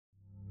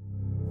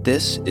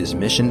This is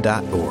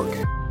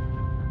Mission.org.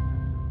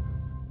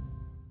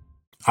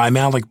 I'm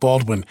Alec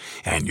Baldwin,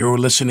 and you're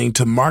listening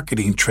to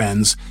Marketing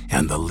Trends,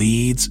 and the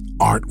leads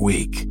aren't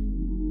weak.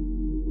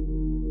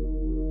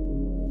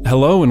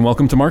 Hello and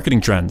welcome to Marketing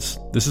Trends.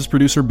 This is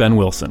producer Ben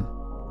Wilson.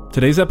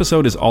 Today's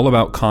episode is all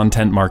about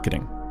content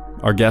marketing.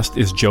 Our guest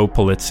is Joe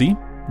Pulizzi.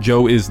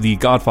 Joe is the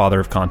godfather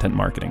of content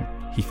marketing.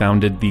 He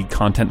founded the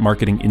Content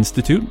Marketing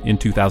Institute in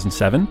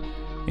 2007,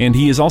 and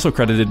he is also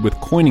credited with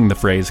coining the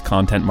phrase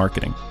content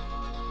marketing.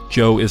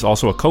 Joe is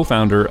also a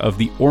co-founder of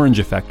the Orange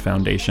Effect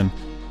Foundation,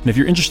 and if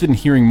you're interested in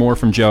hearing more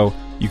from Joe,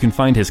 you can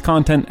find his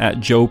content at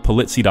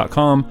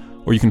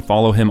joepulizzi.com, or you can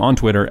follow him on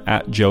Twitter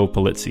at Joe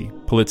Pulizzi.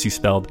 Pulizzi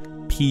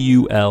spelled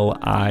P-U-L-I-Z-Z-I.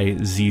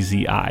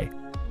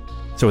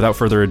 So without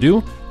further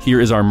ado, here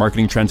is our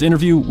Marketing Trends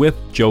interview with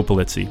Joe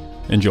Pulizzi.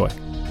 Enjoy.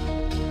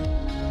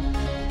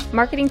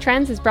 Marketing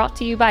Trends is brought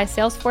to you by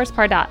Salesforce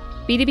Pardot,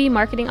 B2B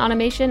marketing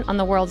automation on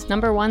the world's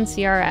 #1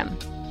 CRM.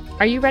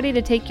 Are you ready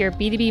to take your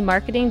B2B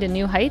marketing to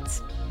new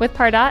heights? With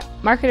Pardot,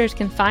 marketers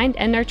can find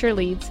and nurture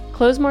leads,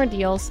 close more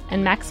deals,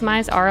 and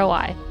maximize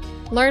ROI.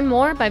 Learn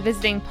more by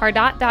visiting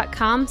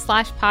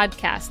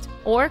pardot.com/podcast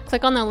or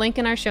click on the link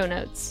in our show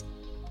notes.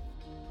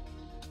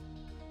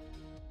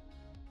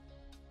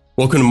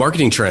 Welcome to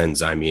Marketing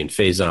Trends. I'm Ian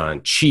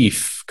Faison,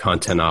 Chief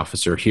Content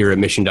Officer here at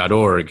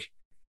Mission.org.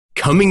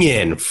 Coming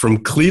in from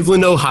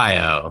Cleveland,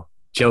 Ohio.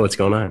 Joe, what's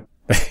going on?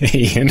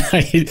 Ian, how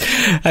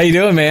you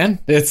doing, man?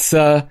 It's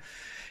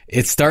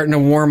starting to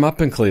warm up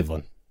in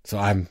Cleveland,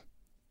 so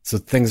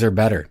things are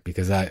better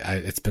because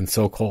it's been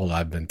so cold.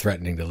 I've been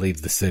threatening to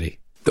leave the city.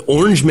 The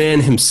Orange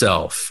Man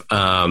himself.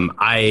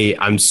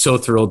 I'm so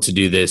thrilled to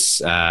do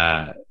this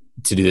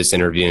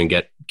interview and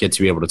get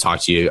to be able to talk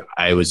to you.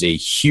 I was a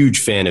huge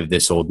fan of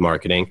This Old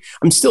Marketing.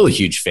 I'm still a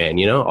huge fan.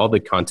 You know, all the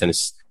content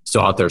is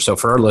still out there. So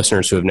for our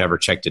listeners who have never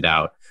checked it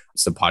out,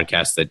 it's a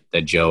podcast that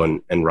Joe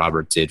and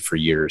Robert did for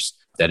years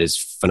that is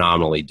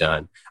phenomenally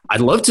done.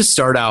 I'd love to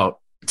start out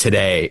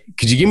today.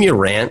 Could you give me a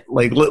rant?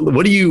 Like,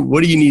 what do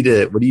you need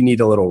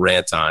a little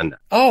rant on?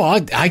 Oh, I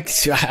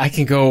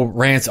can go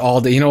rants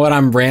all day. You know what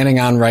I'm ranting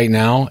on right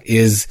now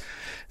is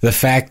the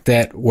fact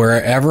that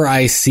wherever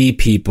I see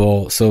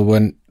people.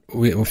 So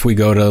if we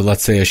go to,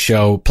 let's say, a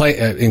show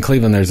in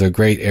Cleveland, there's a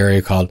great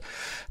area called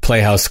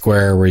Playhouse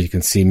Square where you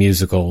can see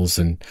musicals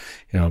and,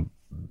 you know,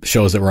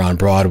 shows that were on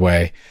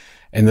Broadway.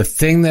 And the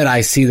thing that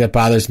I see that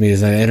bothers me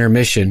is an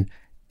intermission,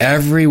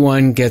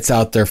 everyone gets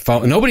out their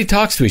phone. Nobody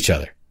talks to each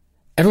other.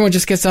 Everyone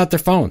just gets out their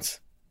phones.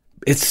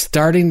 It's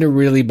starting to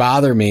really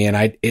bother me. And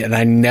I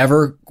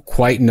never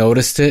quite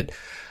noticed it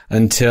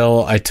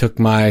until I took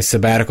my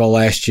sabbatical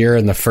last year.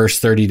 In the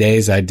first 30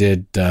 days, I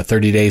did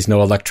 30 days,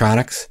 no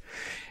electronics.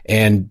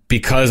 And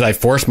because I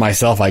forced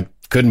myself, I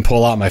couldn't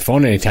pull out my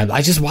phone anytime.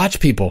 I just watch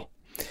people.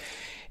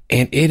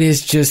 And it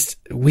is just,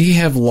 we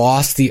have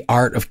lost the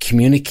art of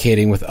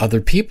communicating with other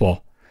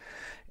people.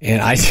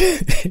 And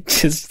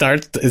it's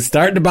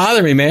starting to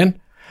bother me, man.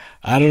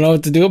 I don't know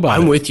what to do about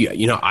it. I'm with you.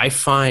 You know, I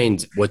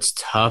find what's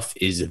tough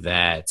is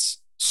that,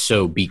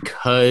 so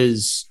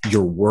because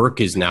your work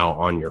is now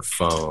on your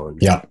phone,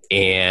 yeah,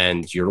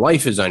 and your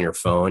life is on your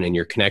phone, and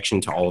your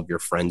connection to all of your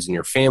friends and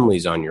your family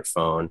is on your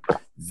phone,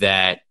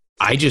 that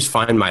I just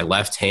find my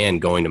left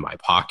hand going to my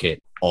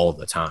pocket all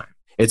the time.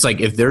 It's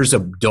like if there's a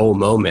dull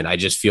moment, I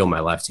just feel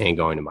my left hand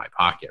going to my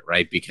pocket,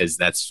 right? Because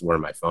that's where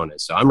my phone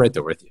is. So I'm right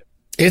there with you.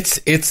 It's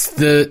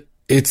the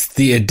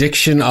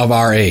addiction of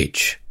our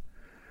age.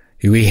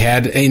 We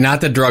had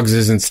not that drugs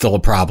isn't still a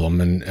problem,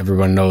 and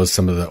everyone knows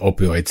some of the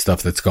opioid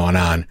stuff that's going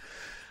on.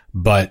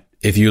 But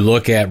if you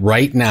look at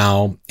right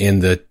now in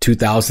the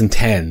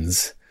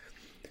 2010s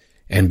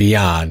and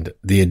beyond,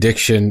 the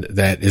addiction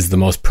that is the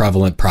most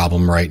prevalent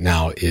problem right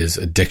now is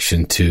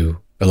addiction to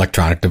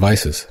electronic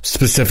devices,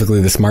 specifically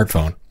the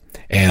smartphone.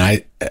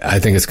 And I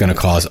think it's going to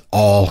cause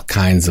all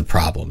kinds of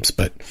problems,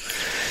 but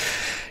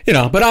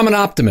I'm an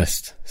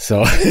optimist.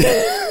 So,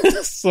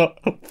 so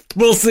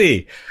we'll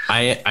see.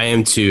 I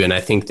am too. And I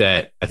think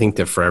that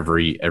for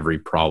every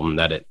problem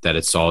that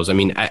it solves, I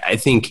mean, I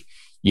think,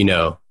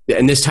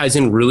 and this ties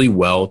in really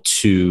well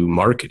to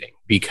marketing,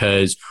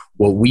 because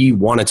what we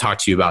want to talk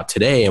to you about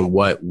today and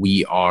what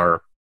we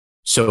are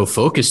so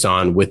focused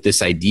on with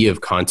this idea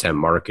of content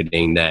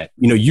marketing that,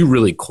 you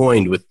really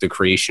coined with the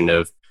creation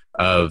of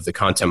the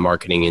Content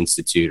Marketing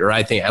Institute, or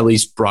I think at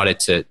least brought it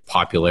to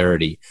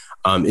popularity,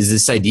 is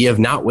this idea of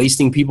not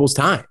wasting people's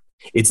time.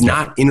 It's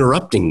not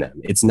interrupting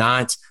them. It's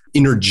not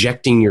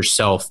interjecting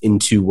yourself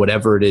into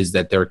whatever it is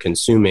that they're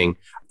consuming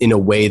in a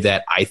way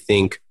that I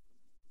think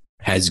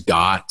has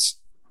got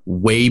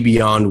way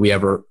beyond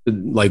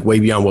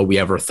what we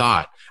ever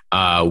thought.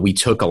 We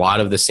took a lot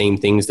of the same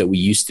things that we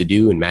used to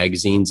do in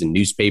magazines and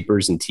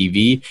newspapers and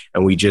TV,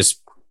 and we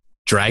just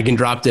drag and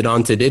dropped it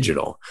onto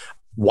digital.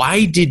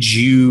 Why did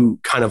you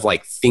kind of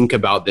think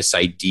about this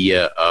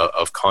idea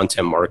of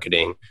content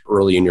marketing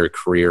early in your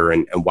career,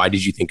 and why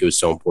did you think it was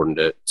so important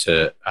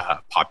to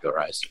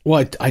popularize?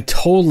 Well, I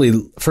totally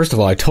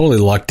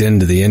lucked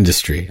into the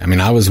industry. I mean,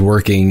 I was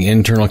working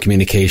internal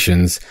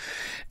communications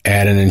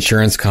at an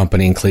insurance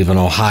company in Cleveland,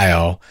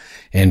 Ohio,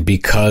 And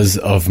because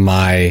of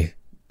my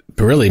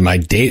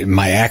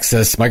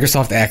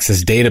Microsoft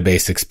Access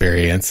database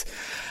experience,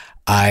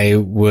 I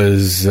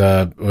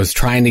was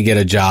trying to get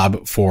a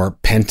job for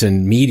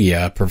Penton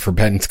Media, for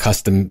Penton's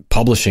custom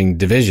publishing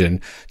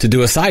division, to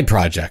do a side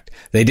project.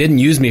 They didn't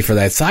use me for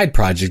that side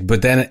project,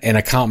 but then an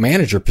account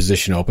manager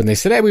position opened. They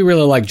said, "Hey, we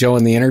really like Joe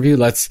in the interview.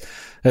 Let's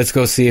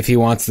go see if he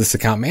wants this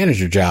account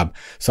manager job."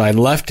 So I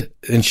left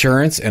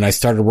insurance and I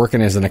started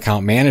working as an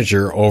account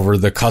manager over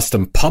the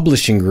custom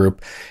publishing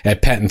group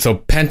at Penton. So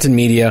Penton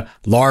Media,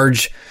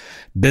 large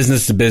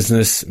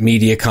business-to-business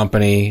media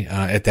company.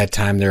 At that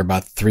time, they're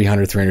about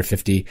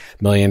 $350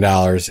 million.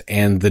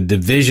 And the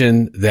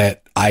division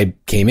that I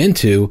came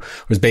into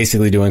was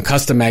basically doing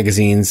custom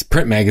magazines, and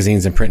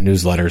print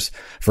newsletters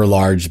for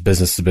large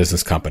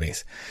business-to-business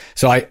companies.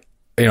 So I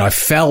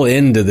fell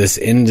into this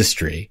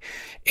industry.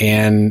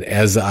 And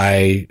as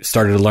I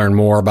started to learn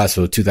more about,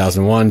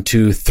 2001,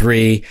 2,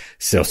 3,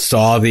 so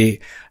saw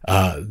the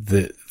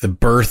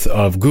birth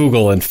of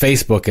Google and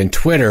Facebook and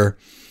Twitter,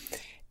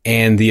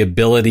 and the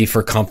ability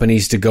for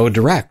companies to go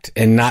direct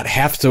and not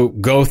have to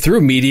go through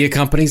media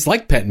companies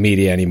like Penton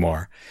Media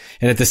anymore.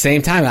 And at the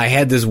same time, I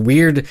had this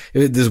weird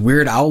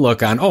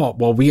outlook on,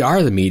 we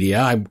are the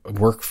media. I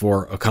work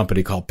for a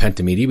company called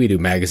Penton Media. We do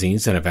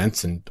magazines and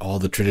events and all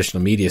the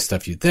traditional media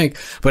stuff you'd think.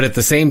 But at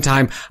the same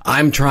time,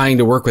 I'm trying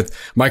to work with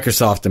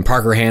Microsoft and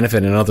Parker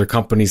Hannifin and other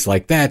companies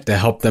like that to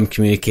help them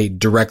communicate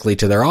directly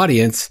to their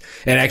audience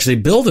and actually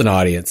build an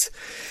audience.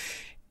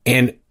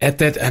 And at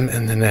that, and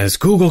then as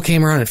Google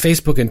came around and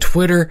Facebook and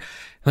Twitter,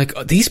 like,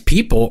 these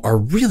people are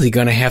really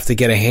going to have to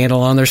get a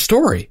handle on their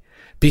story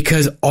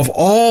because of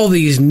all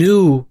these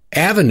new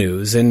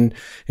avenues. And,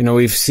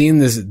 we've seen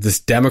this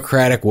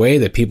democratic way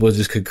that people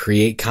just could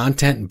create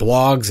content and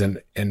blogs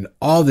and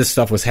all this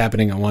stuff was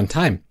happening at one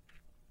time.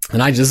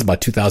 And this is about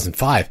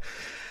 2005.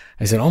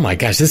 I said, oh my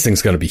gosh, this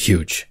thing's going to be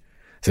huge.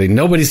 So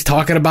nobody's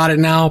talking about it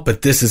now,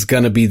 but this is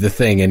going to be the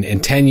thing. And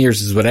in 10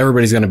 years is what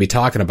everybody's going to be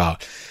talking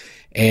about.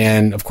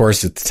 And of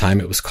course, at the time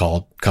it was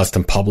called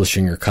custom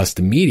publishing or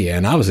custom media.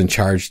 And I was in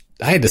charge.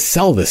 I had to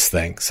sell this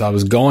thing. So I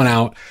was going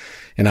out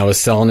and I was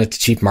selling it to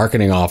chief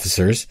marketing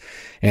officers.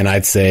 And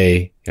I'd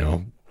say,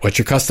 what's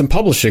your custom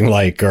publishing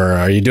like? Or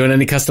are you doing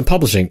any custom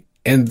publishing?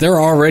 And they're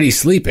already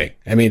sleeping.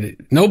 I mean,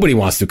 nobody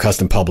wants to do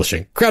custom publishing.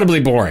 Incredibly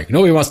boring.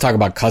 Nobody wants to talk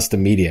about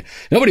custom media.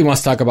 Nobody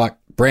wants to talk about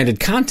branded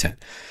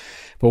content.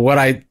 But what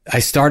I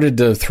started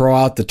to throw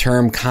out the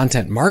term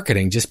content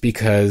marketing just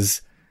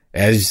because,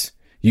 as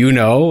you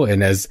know,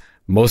 and as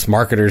most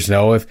marketers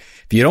know, if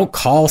you don't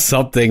call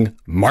something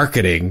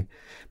marketing,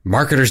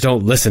 marketers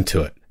don't listen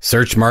to it.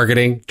 Search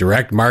marketing,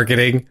 direct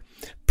marketing,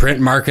 print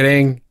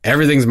marketing,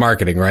 everything's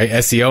marketing, right?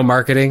 SEO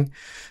marketing.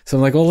 So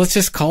I'm like, well, let's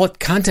just call it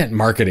content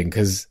marketing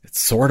because it's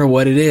sort of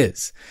what it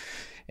is.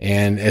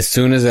 And as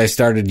soon as I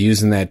started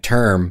using that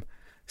term,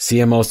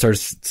 CMO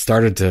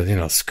started to,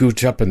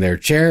 scooch up in their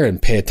chair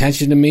and pay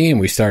attention to me, and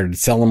we started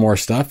selling more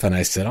stuff. And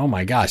I said, oh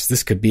my gosh,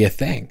 this could be a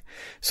thing.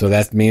 So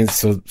that means,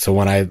 so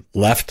when I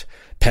left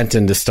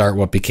Penton to start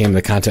what became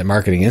the Content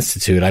Marketing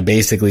Institute, I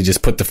basically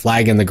just put the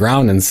flag in the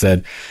ground and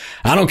said,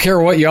 I don't care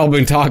what y'all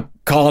been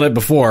calling it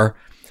before.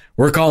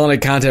 We're calling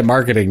it content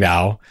marketing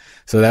now.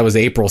 So that was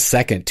April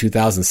 2nd,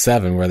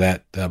 2007, where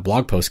that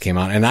blog post came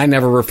out. And I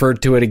never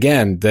referred to it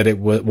again, that it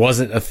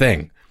wasn't a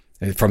thing.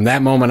 From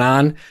that moment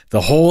on,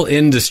 the whole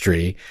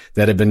industry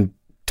that had been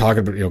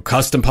talking about,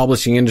 custom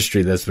publishing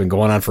industry that's been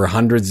going on for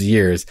hundreds of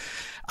years,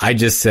 I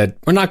just said,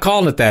 we're not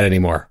calling it that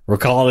anymore. We're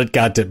calling it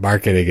content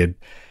marketing.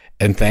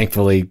 And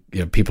thankfully,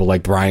 people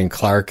like Brian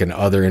Clark and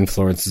other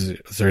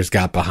influencers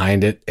got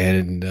behind it.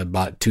 And in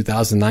about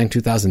 2009,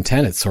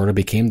 2010, it sort of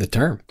became the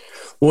term.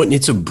 Well,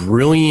 it's a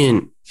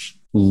brilliant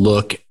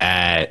look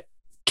at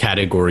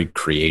category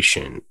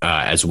creation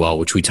as well,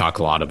 which we talk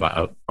a lot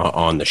about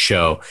on the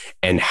show,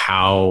 and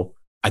how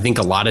I think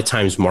a lot of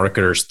times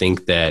marketers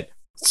think that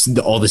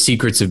all the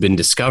secrets have been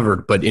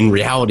discovered, but in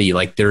reality,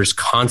 like, there's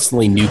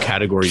constantly new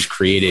categories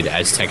created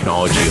as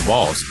technology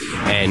evolves.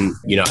 And,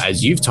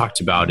 as you've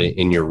talked about it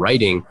in your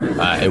writing,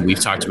 and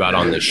we've talked about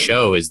on the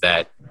show, is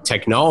that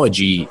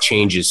technology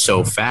changes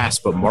so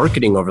fast, but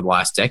marketing over the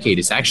last decade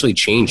has actually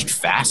changed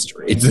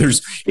faster.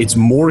 It's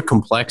more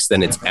complex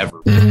than it's ever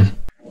been. Mm-hmm.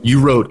 You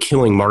wrote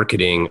Killing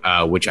Marketing,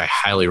 which I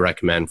highly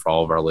recommend for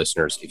all of our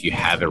listeners. If you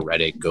haven't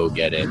read it, go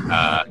get it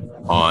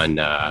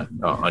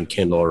on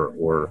Kindle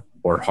or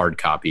hard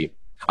copy.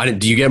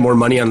 Do you get more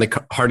money on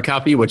the hard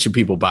copy? What should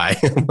people buy?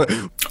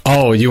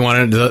 Oh, you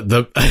wanted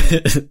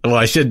the well,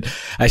 I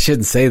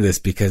shouldn't say this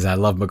because I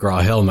love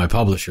McGraw-Hill, my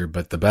publisher,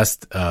 but the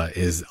best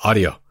is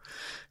audio.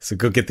 So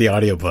go get the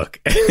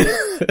audiobook.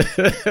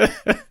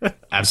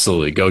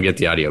 Absolutely. Go get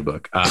the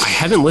audiobook. I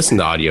haven't listened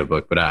to the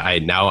audiobook, but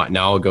now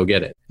I'll go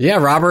get it. Yeah.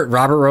 Robert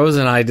Rose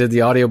and I did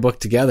the audiobook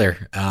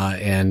together,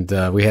 and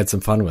we had some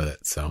fun with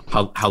it. So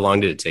how long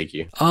did it take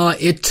you?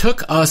 It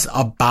took us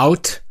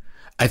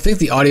I think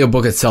the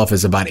audiobook itself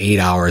is about 8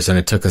 hours, and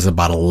it took us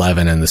about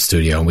 11 in the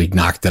studio, and we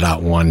knocked it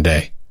out one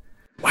day.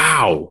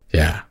 Wow.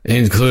 Yeah. It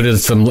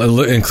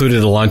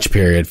included a lunch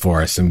period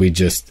for us. And we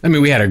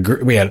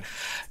had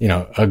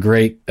a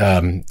great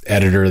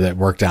editor that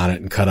worked on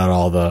it and cut out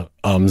all the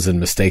ums and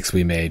mistakes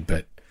we made.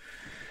 But,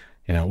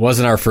 it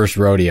wasn't our first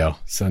rodeo,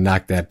 so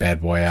knock that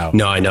bad boy out.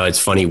 No, I know. It's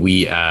funny.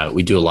 We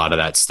do a lot of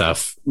that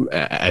stuff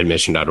at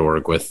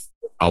mission.org with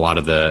a lot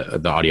of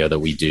the audio that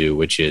we do,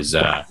 which is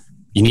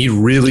you need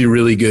really,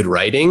 really good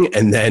writing.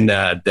 And then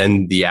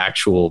the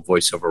actual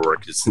voiceover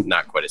work is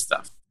not quite as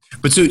tough.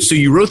 But so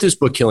you wrote this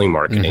book, Killing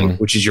Marketing,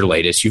 which is your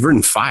latest. You've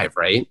written 5,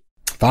 right?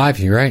 5,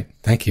 you're right.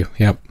 Thank you.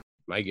 Yep.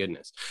 My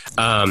goodness.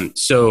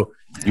 So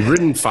you've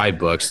written 5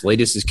 books.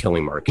 Latest is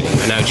Killing Marketing.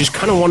 And I just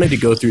kind of wanted to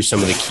go through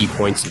some of the key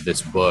points of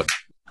this book.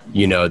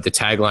 The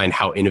tagline,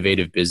 how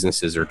innovative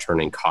businesses are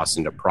turning costs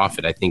into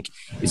profit, I think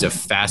is a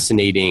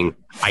fascinating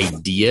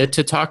idea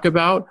to talk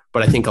about.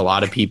 But I think a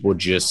lot of people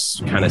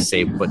just kind of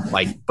say,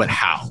 but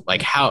how?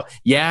 Like how?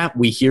 Yeah,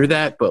 we hear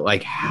that, but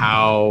like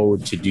how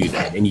to do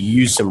that? And you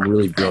use some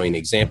really brilliant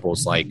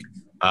examples like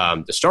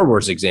the Star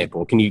Wars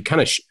example. Can you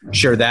kind of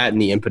share that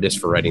and the impetus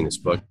for writing this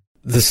book?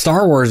 The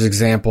Star Wars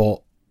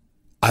example,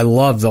 I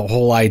love the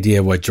whole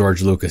idea of what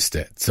George Lucas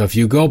did. So if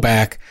you go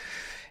back,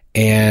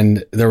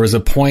 and there was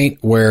a point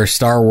where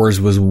Star Wars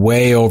was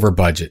way over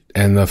budget,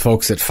 and the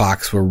folks at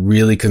Fox were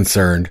really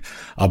concerned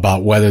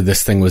about whether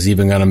this thing was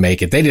even going to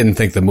make it. They didn't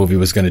think the movie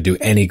was going to do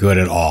any good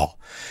at all.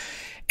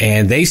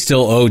 And they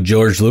still owed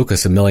George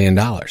Lucas $1 million.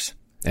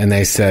 And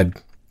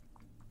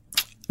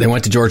they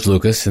went to George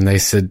Lucas and they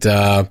said,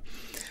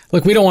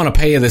 look, we don't want to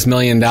pay you this $1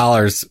 million.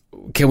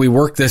 Can we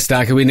work this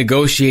down? Can we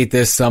negotiate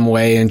this some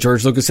way? And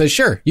George Lucas says,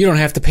 sure, you don't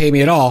have to pay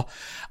me at all.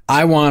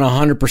 I want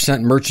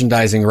 100%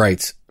 merchandising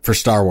rights for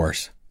Star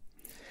Wars.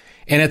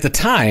 And at the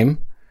time,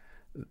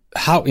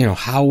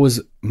 how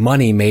was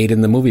money made in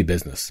the movie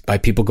business? By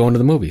people going to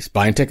the movies,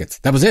 buying tickets.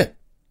 That was it.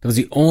 That was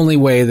the only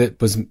way that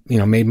was,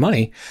 made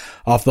money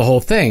off the whole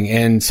thing.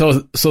 And so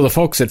the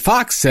folks at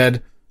Fox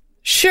said,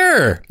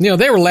 sure.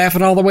 They were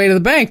laughing all the way to the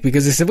bank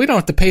because they said, we don't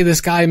have to pay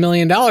this guy $1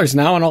 million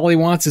now. And all he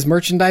wants is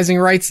merchandising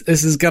rights.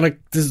 This is going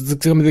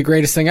to be the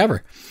greatest thing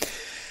ever.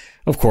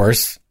 Of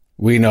course,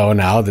 we know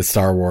now that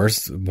Star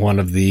Wars, one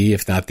of the,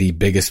 if not the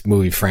biggest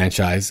movie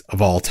franchise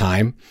of all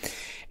time.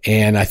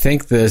 And I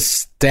think the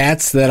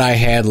stats that I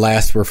had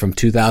last were from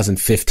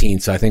 2015.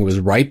 So I think it was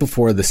right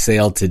before the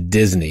sale to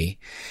Disney.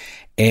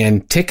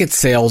 And ticket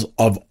sales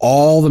of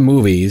all the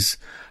movies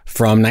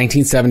from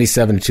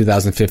 1977 to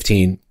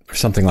 2015 were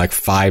something like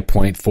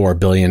 $5.4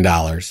 billion.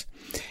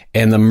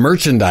 And the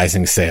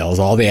merchandising sales,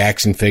 all the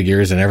action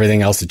figures and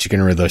everything else that you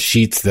can read, those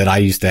sheets that I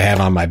used to have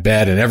on my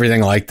bed and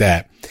everything like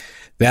that,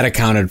 that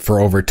accounted for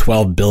over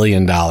 $12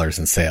 billion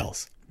in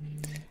sales.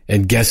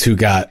 And guess who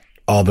got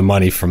all the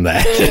money from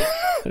that?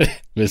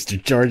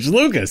 Mr. George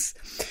Lucas.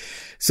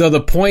 So the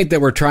point that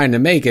we're trying to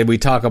make, and we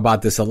talk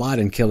about this a lot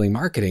in Killing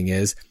Marketing,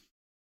 is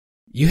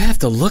you have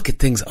to look at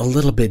things a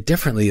little bit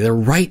differently. They're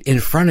right in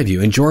front of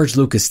you. And George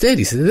Lucas did.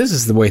 He said, this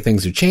is the way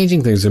things are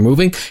changing. Things are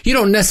moving. You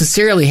don't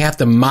necessarily have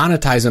to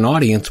monetize an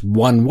audience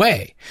one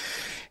way.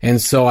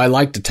 And so I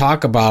like to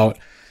talk about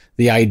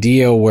the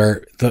idea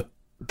where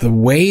the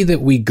way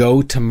that we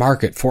go to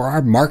market for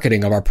our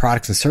marketing of our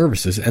products and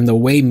services and the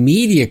way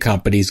media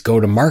companies go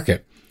to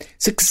market,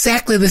 it's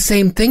exactly the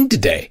same thing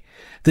today.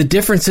 The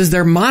difference is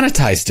they're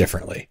monetized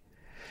differently.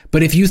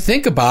 But if you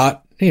think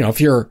about, if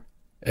you're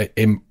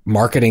a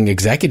marketing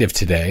executive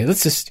today,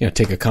 let's just,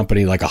 take a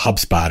company like a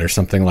HubSpot or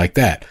something like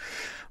that.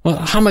 Well,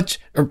 how much,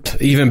 or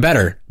even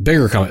better,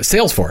 bigger company,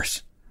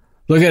 Salesforce.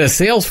 Look at a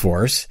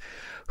Salesforce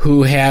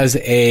who has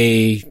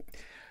an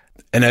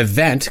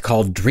event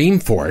called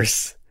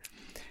Dreamforce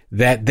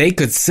that they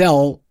could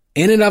sell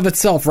in and of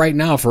itself right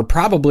now for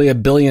probably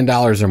 $1 billion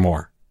or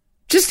more.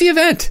 Just the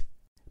event.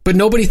 But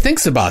nobody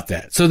thinks about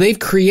that. So they've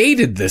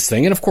created this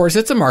thing. And of course,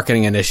 it's a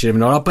marketing initiative,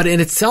 no doubt, but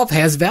in itself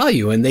has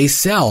value. And they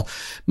sell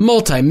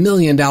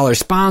multi-million-dollar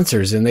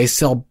sponsors and they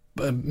sell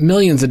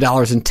millions of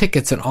dollars in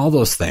tickets and all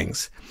those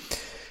things.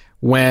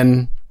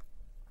 When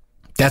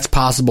that's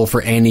possible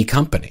for any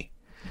company.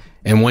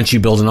 And once you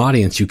build an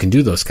audience, you can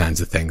do those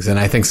kinds of things. And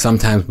I think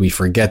sometimes we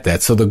forget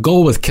that. So the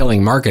goal with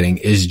Killing Marketing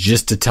is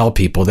just to tell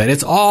people that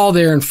it's all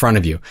there in front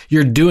of you.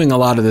 You're doing a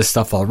lot of this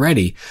stuff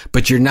already,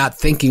 but you're not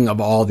thinking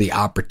of all the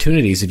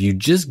opportunities. If you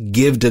just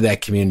give to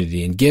that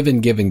community and give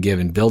and give and give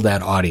and build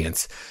that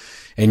audience,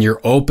 and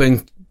you're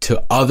open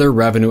to other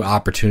revenue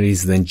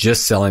opportunities than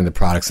just selling the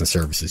products and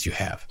services you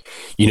have.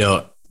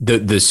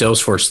 The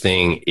Salesforce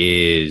thing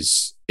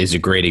is a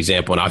great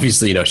example. And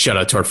obviously, shout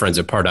out to our friends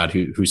at Pardot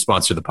who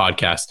sponsor the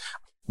podcast.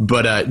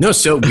 But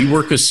so we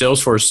work with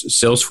Salesforce.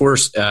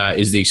 Salesforce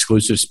is the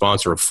exclusive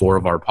sponsor of 4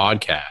 of our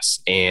podcasts.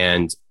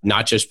 And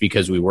not just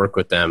because we work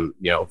with them,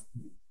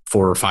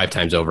 4 or 5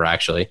 times over,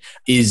 actually,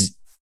 is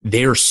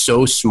they're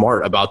so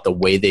smart about the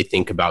way they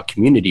think about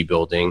community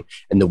building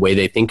and the way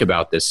they think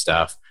about this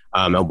stuff,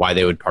 and why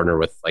they would partner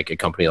with like a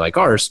company like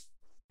ours.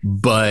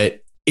 But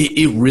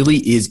it really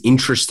is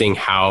interesting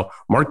how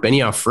Mark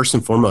Benioff, first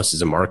and foremost,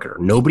 is a marketer.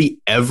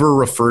 Nobody ever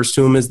refers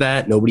to him as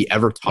that. Nobody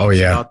ever talks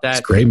about that. He's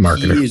a great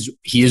marketer.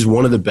 He is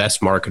one of the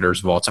best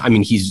marketers of all time. I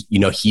mean,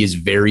 he is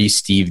very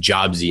Steve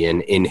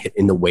Jobsian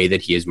in the way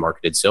that he has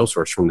marketed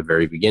Salesforce from the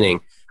very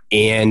beginning.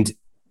 And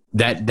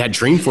that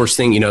Dreamforce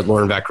thing,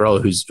 Lauren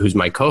Vaccarello, who's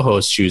my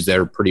co-host, she was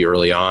there pretty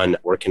early on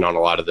working on a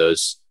lot of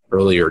those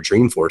earlier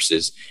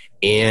Dreamforces.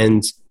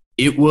 And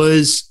it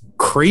was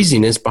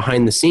craziness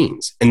behind the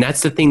scenes. And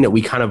that's the thing that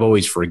we kind of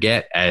always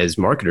forget as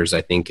marketers,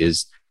 I think,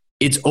 is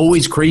it's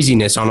always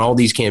craziness on all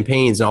these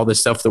campaigns and all this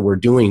stuff that we're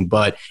doing.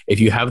 But if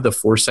you have the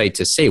foresight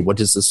to say, what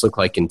does this look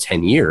like in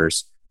 10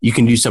 years? You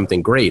can do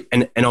something great.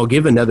 And I'll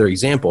give another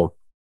example.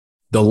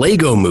 The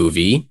Lego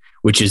movie,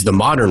 which is the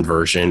modern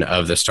version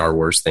of the Star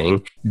Wars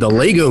thing, the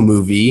Lego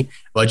movie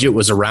budget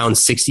was around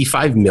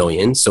 65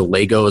 million. So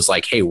Lego is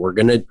like, hey, we're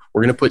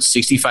gonna put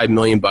 65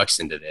 million bucks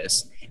into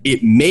this.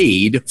 It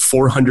made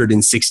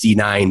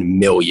 469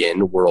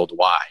 million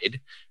worldwide.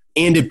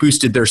 And it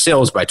boosted their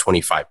sales by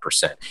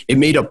 25%. It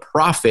made a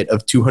profit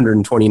of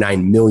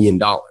 $229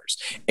 million.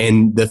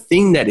 And the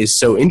thing that is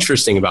so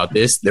interesting about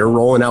this, they're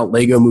rolling out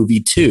Lego Movie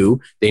 2.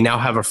 They now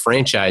have a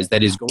franchise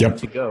that is going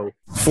to go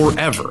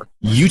forever.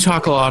 You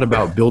talk a lot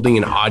about building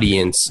an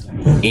audience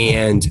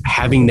and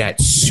having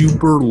that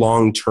super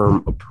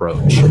long-term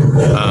approach,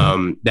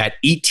 that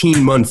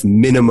 18-month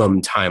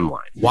minimum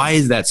timeline. Why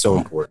is that so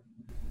important?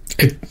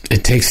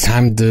 It takes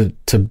time to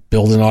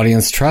build an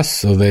audience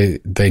trust, so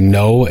they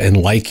know and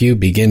like you,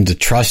 begin to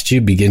trust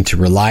you, begin to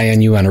rely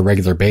on you on a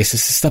regular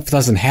basis. This stuff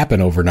doesn't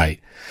happen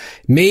overnight.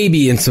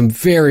 Maybe in some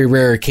very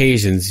rare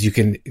occasions you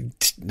can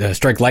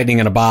strike lightning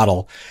in a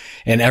bottle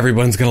and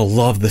everyone's going to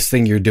love this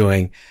thing you're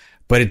doing,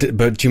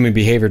 but human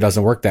behavior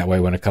doesn't work that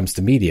way when it comes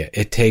to media.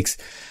 It takes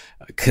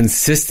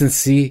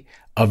consistency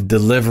of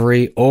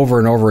delivery over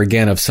and over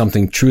again of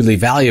something truly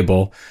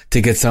valuable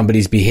to get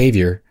somebody's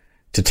behavior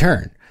to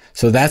turn.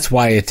 So that's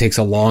why it takes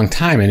a long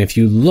time. And if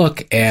you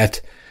look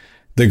at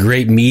the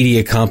great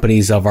media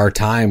companies of our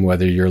time,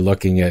 whether you're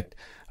looking at,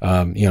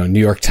 New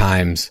York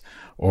Times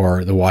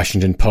or the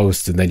Washington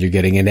Post, and then you're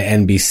getting into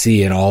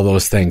NBC and all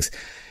those things,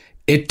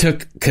 it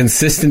took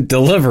consistent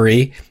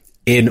delivery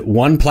in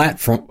one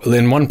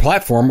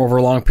platform over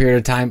a long period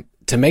of time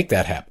to make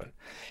that happen.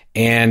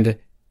 And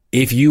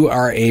if you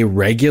are a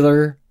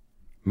regular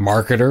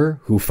marketer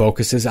who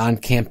focuses on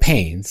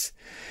campaigns,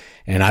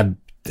 and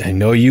I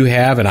know you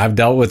have, and I've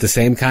dealt with the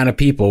same kind of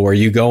people where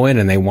you go in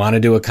and they want to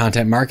do a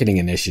content marketing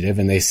initiative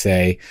and they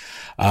say,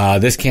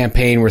 this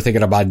campaign we're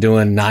thinking about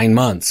doing 9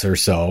 months or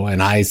so.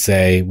 And I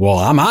say, well,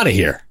 I'm out of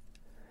here.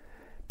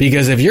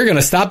 Because if you're going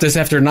to stop this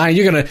after 9,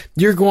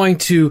 you're going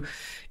to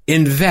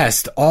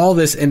invest all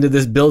this into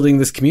this building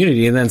this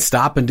community and then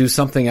stop and do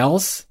something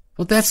else.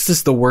 Well, that's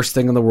just the worst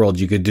thing in the world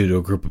you could do to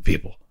a group of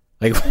people.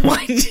 Like,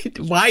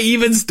 why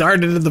even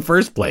start it in the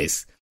first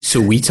place? So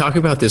we talk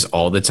about this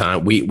all the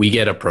time. We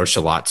get approached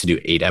a lot to do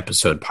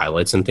 8-episode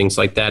pilots and things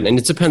like that. And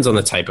it depends on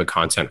the type of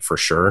content for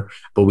sure.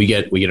 But we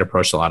get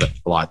approached a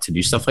lot to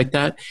do stuff like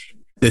that.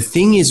 The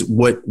thing is,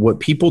 what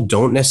people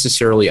don't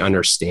necessarily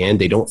understand,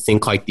 they don't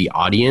think like the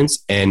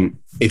audience. And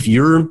if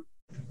you're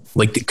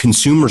like, the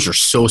consumers are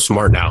so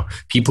smart now.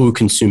 People who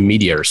consume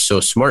media are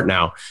so smart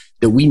now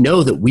that we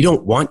know that we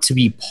don't want to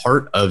be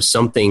part of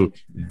something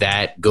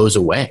that goes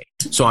away.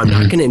 So I'm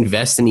not going to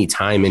invest any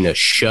time in a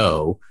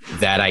show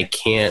that I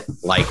can't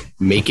like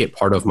make it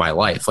part of my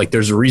life. Like,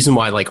 there's a reason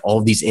why like all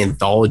of these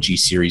anthology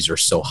series are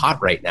so hot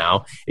right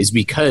now, is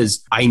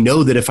because I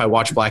know that if I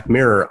watch Black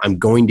Mirror, I'm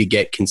going to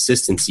get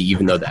consistency,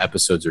 even though the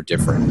episodes are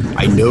different.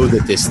 I know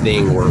that this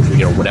thing, or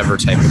whatever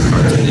type of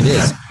content it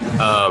is.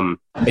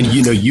 And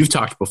you've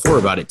talked before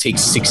about it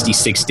takes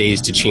 66 days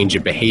to change a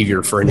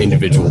behavior for an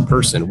individual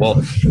person.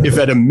 Well, if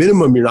at a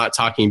minimum you're not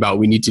talking about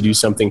we need to do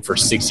something for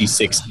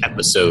 66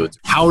 episodes,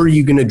 how are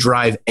you going to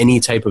drive any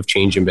type of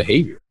change in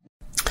behavior?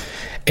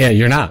 Yeah,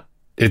 you're not.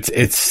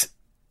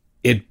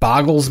 It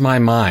boggles my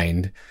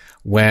mind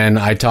when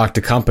I talk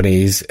to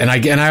companies, and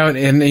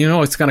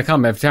it's going to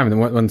come every time.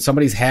 When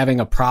somebody's having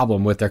a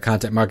problem with their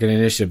content marketing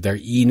initiative, their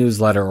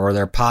e-newsletter or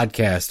their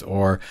podcast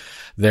or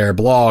their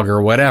blog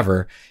or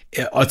whatever,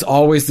 it's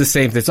always the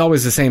same. It's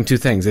always the same two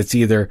things. It's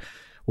either,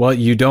 well,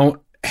 you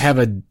don't have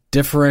a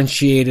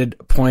differentiated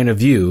point of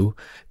view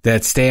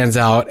that stands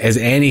out as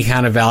any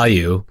kind of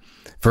value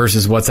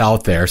versus what's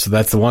out there. So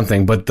that's the one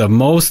thing. But the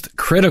most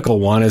critical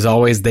one is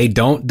always they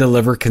don't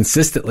deliver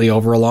consistently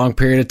over a long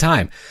period of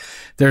time.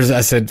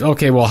 I said,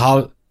 okay, well,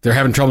 how they're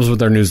having troubles with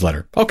their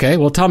newsletter. Okay,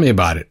 well, tell me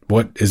about it.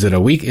 What is it, a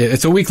week?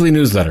 It's a weekly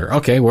newsletter.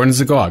 Okay, when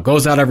does it go out? It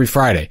goes out every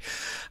Friday.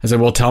 I said,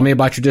 well, tell me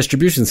about your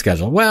distribution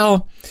schedule.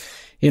 Well,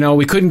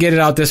 we couldn't get it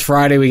out this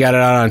Friday. We got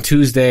it out on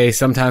Tuesday.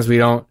 Sometimes we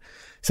don't.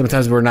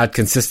 Sometimes we're not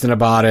consistent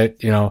about it.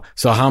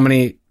 So how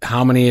many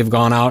have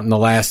gone out in the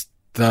last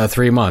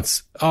 3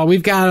 months? Oh,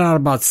 we've got it out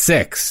about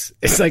 6.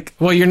 It's like,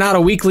 well, you're not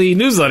a weekly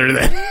newsletter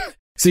then.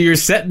 So you're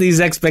setting these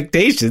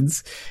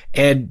expectations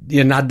and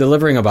you're not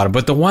delivering about them.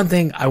 But the one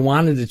thing I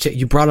wanted to check,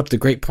 you brought up the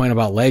great point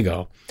about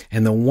Lego.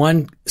 And the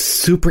one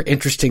super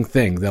interesting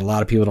thing that a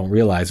lot of people don't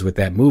realize with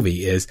that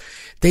movie is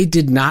they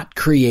did not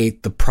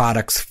create the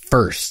products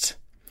first.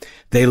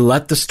 They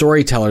let the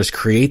storytellers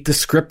create the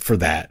script for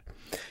that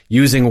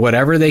using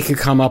whatever they could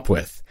come up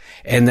with.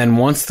 And then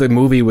once the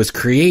movie was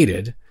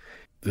created,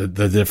 the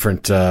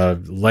different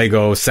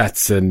Lego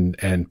sets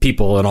and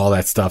people and all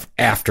that stuff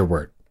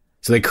afterward.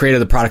 So they created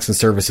the products and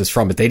services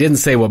from it. They didn't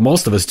say what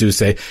most of us do,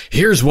 say,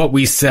 here's what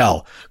we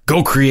sell.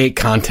 Go create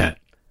content.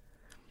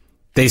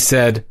 They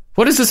said,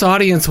 what does this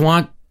audience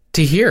want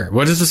to hear?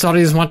 What does this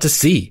audience want to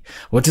see?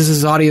 What does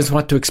this audience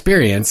want to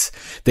experience?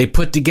 They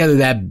put together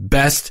that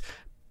best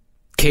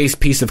case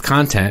piece of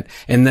content,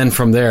 and then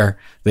from there,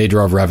 they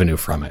drove revenue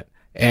from it.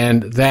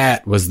 And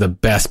that was the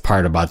best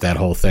part about that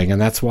whole thing,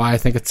 and that's why I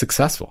think it's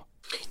successful.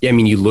 Yeah, I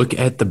mean, you look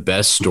at the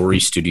best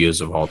story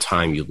studios of all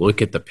time. You look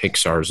at the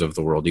Pixars of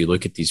the world. You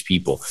look at these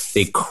people.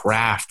 They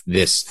craft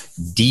this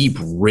deep,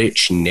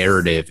 rich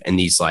narrative and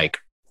these like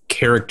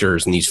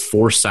characters and these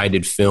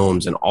four-sided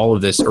films and all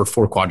of this, or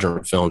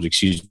four-quadrant films,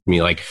 excuse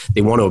me. Like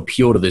they want to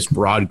appeal to this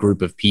broad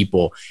group of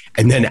people.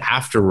 And then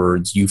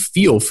afterwards, you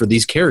feel for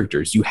these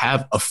characters. You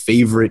have a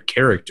favorite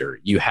character.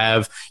 You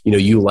have,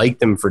 you like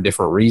them for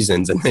different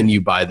reasons, and then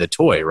you buy the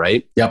toy,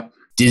 right? Yep.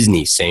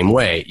 Disney, same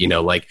way,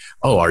 like,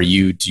 oh,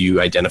 do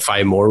you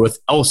identify more with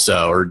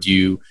Elsa, or do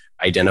you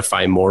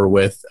identify more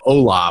with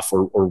Olaf,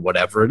 or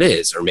whatever it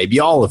is, or maybe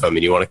all of them,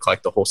 and you want to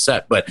collect the whole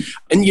set.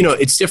 And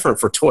it's different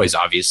for toys,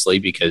 obviously,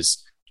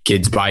 because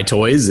kids buy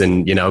toys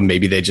and,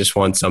 maybe they just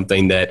want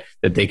something that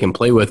they can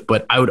play with.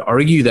 But I would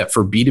argue that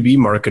for B2B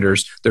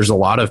marketers, there's a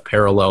lot of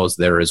parallels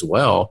there as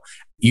well.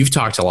 You've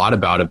talked a lot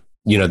about it.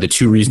 The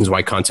two reasons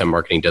why content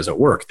marketing doesn't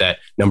work, that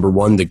number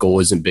one, the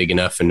goal isn't big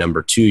enough. And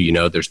number two,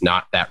 there's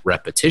not that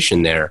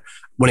repetition there.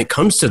 When it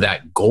comes to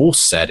that goal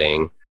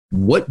setting,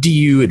 what do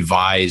you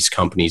advise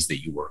companies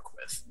that you work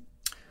with?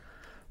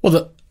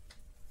 Well,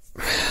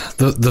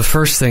 the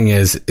first thing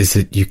is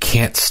that you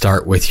can't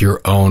start with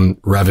your own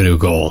revenue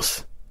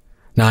goals.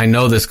 Now, I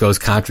know this goes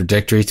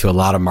contradictory to a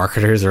lot of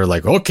marketers. They're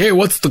like, okay,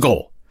 what's the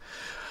goal?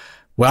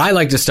 What I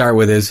like to start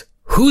with is,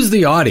 who's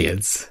the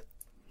audience?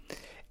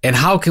 And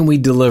how can we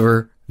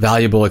deliver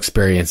valuable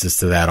experiences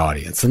to that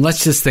audience? And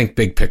let's just think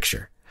big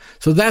picture.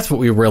 So that's what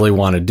we really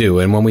want to do.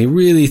 And when we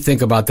really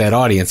think about that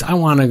audience, I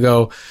want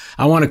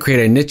to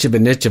create a niche of a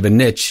niche of a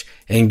niche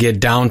and get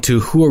down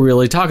to who we're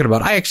really talking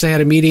about. I actually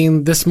had a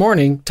meeting this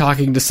morning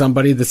talking to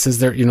somebody that says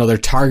they're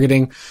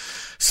targeting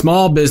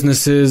small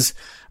businesses,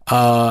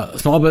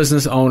 small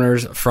business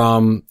owners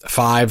from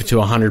 5 to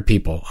 100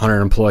 people,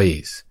 100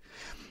 employees.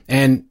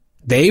 And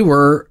they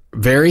were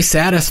very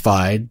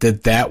satisfied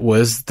that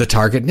was the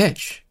target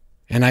niche.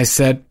 And I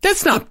said,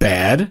 that's not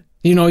bad.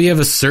 You have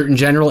a certain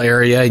general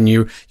area and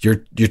you're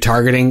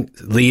targeting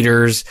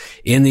leaders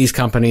in these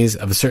companies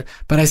of a certain,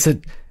 but I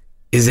said,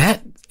 is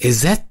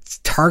that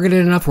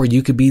targeted enough where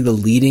you could be the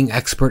leading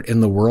expert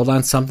in the world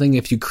on something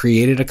if you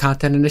created a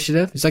content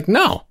initiative? He's like,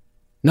 no,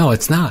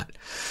 it's not.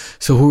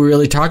 So who are we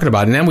really talking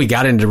about? And then we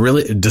got into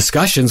really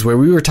discussions where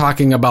we were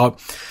talking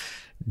about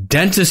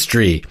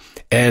dentistry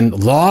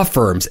and law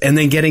firms, and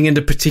then getting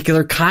into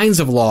particular kinds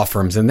of law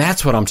firms. And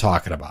that's what I'm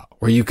talking about,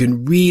 where you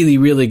can really,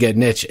 really get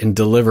niche and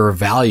deliver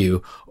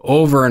value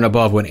over and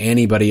above what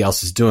anybody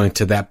else is doing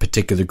to that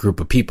particular group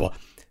of people.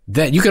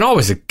 That you can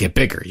always get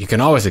bigger. You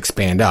can always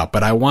expand out,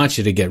 but I want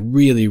you to get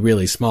really,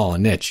 really small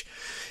and niche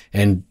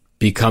and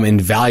become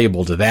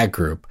invaluable to that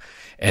group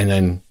and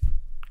then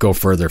go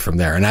further from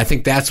there. And I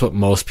think that's what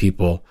most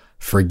people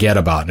forget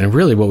about. And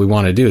really what we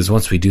want to do is,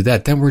 once we do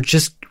that, then we're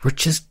just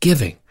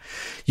giving.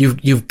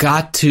 You've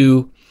got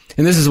to,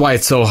 and this is why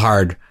it's so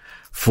hard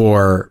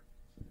for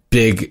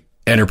big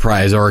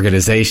enterprise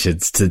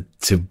organizations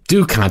to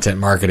do content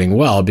marketing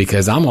well,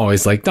 because I'm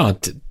always like,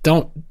 don't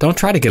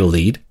try to get a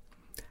lead.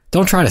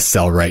 Don't try to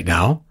sell right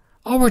now.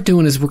 All we're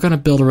doing is we're going to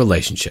build a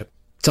relationship.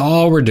 That's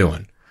all we're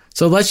doing.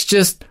 So let's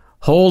just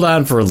hold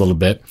on for a little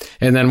bit.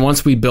 And then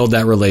once we build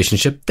that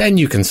relationship, then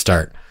you can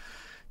start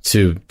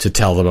to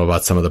tell them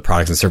about some of the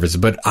products and services.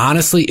 But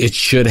honestly, it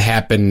should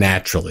happen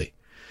naturally.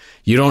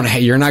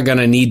 You're not going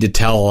to need to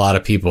tell a lot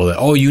of people that,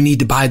 oh, you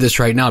need to buy this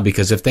right now,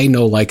 because if they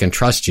know, like, and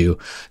trust you,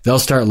 they'll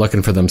start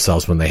looking for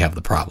themselves when they have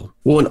the problem.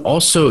 Well, and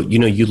also,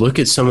 you look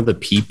at some of the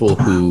people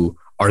who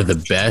are the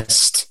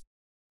best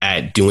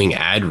at doing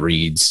ad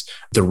reads.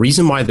 The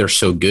reason why they're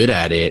so good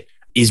at it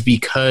is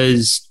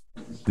because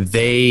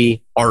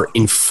they are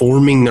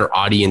informing their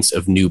audience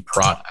of new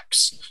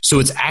products. So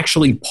it's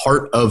actually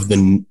part of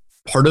the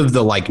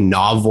like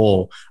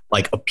novel,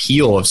 like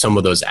appeal of some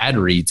of those ad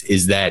reads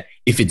is that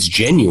if it's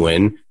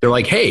genuine, they're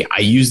like, hey,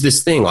 I use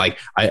this thing. Like,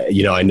 I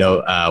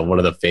know one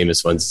of the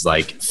famous ones is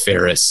like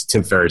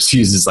Tim Ferriss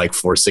uses like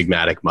 4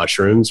 Sigmatic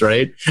mushrooms,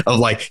 right? Of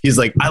like, he's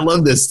like, I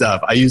love this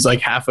stuff. I use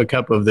like half a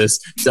cup of this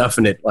stuff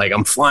and it like,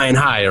 I'm flying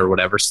high or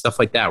whatever, stuff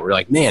like that. We're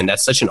like, man,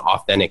 that's such an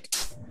authentic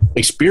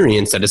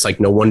experience that it's like,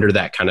 no wonder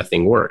that kind of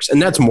thing works.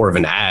 And that's more of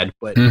an ad,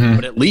 but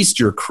at least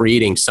you're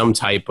creating some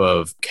type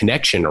of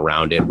connection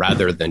around it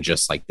rather than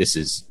just like, this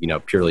is,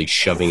 purely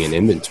shoving in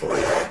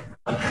inventory.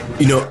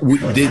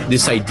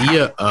 This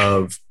idea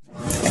of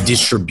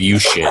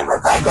distribution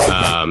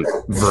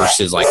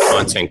versus like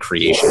content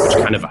creation, which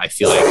kind of, I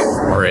feel like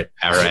are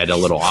at a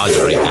little odds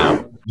right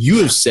now.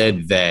 You have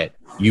said that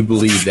you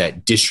believe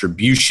that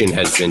distribution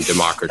has been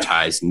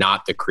democratized,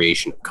 not the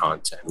creation of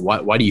content.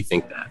 Why do you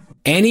think that?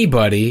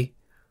 Anybody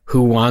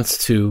who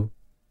wants to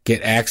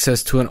get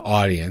access to an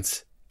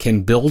audience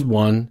can build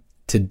one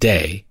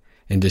today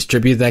and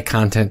distribute that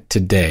content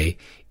today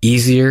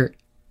easier,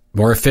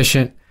 more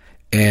efficient,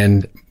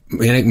 and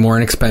more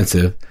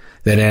inexpensive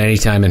than at any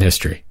time in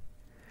history.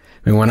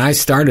 I mean, when I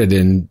started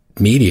in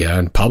media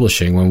and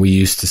publishing, when we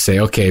used to say,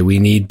 okay, we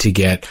need to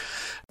get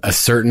a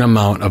certain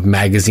amount of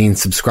magazine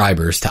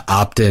subscribers to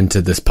opt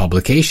into this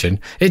publication,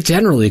 it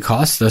generally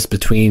costs us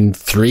between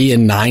 $3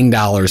 and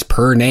 $9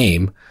 per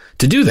name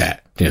to do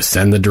that.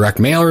 Send the direct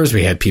mailers.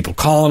 We had people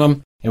calling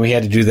them, and we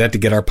had to do that to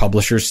get our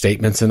publishers'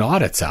 statements and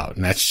audits out.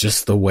 And that's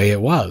just the way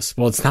it was.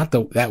 Well, it's not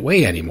that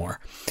way anymore.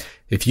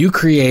 If you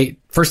create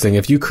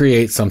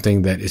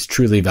something that is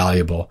truly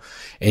valuable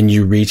and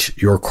you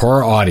reach your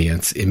core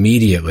audience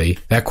immediately,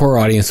 that core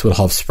audience will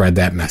help spread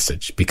that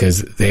message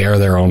because they are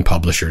their own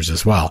publishers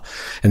as well.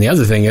 And the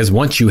other thing is,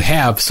 once you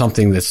have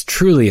something that's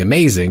truly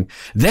amazing,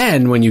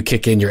 then when you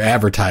kick in your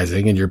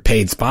advertising and your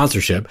paid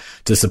sponsorship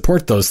to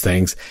support those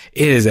things,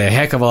 it is a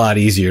heck of a lot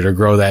easier to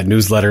grow that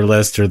newsletter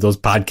list or those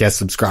podcast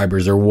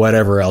subscribers or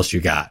whatever else you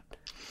got.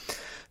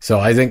 So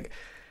I think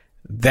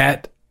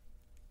that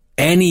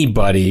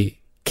anybody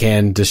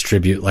can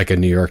distribute like a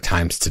New York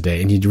Times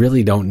today, and you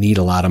really don't need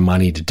a lot of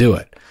money to do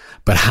it.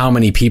 But how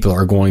many people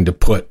are going to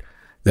put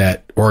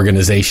that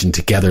organization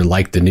together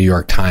like the New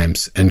York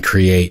Times and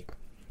create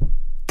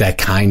that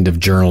kind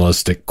of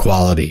journalistic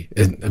quality?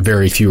 And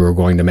very few are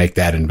going to make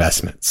that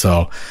investment.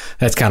 So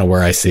that's kind of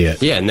where I see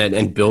it. Yeah,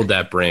 and build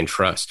that brand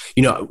trust.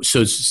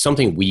 So it's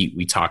something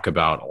we talk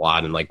about a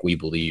lot, and like we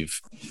believe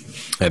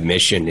at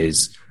Mission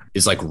is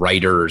like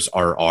writers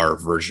are our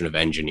version of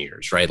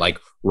engineers, right? Like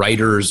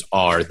writers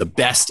are the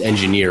best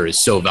engineer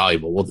is so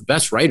valuable. Well, the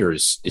best writer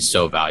is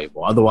so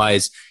valuable.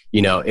 Otherwise,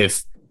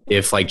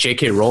 if like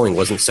J.K. Rowling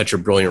wasn't such a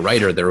brilliant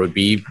writer, there would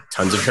be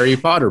tons of Harry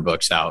Potter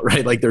books out,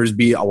 right? Like there's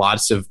be a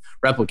lots of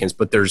replicants,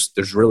 but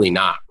there's really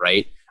not,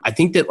 right? I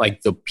think that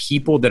like the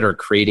people that are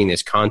creating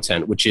this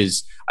content, which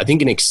is, I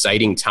think, an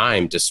exciting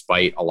time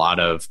despite a lot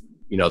of,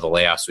 the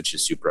layoffs, which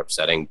is super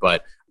upsetting,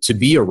 but to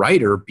be a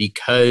writer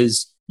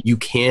because you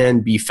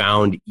can be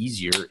found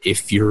easier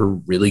if you're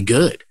really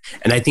good.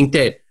 And I think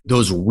that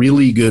those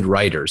really good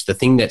writers, the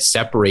thing that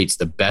separates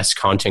the best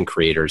content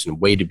creators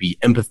and way to be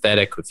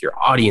empathetic with your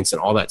audience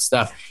and all that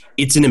stuff,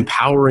 it's an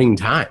empowering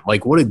time.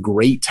 Like what a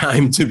great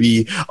time to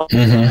be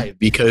alive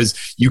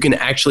because you can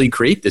actually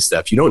create this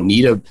stuff. You don't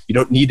need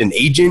an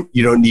agent.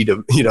 You don't need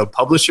a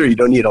publisher. You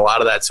don't need a lot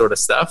of that sort of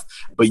stuff,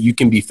 but you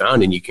can be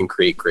found and you can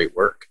create great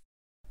work.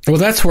 Well,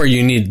 that's where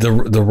you need the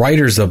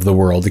writers of the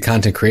world, the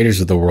content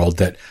creators of the world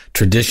that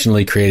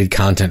traditionally created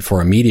content for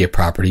a media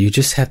property. You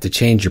just have to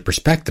change your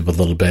perspective a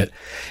little bit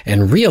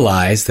and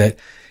realize that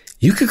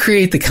you could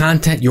create the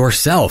content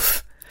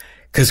yourself,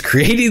 because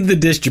creating the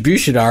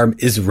distribution arm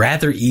is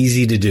rather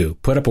easy to do.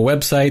 Put up a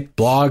website,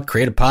 blog,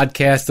 create a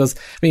podcast.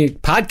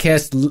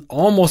 Podcasts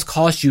almost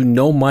cost you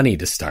no money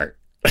to start.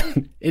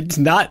 It's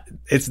not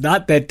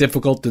that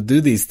difficult to do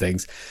these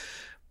things.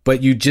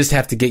 But you just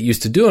have to get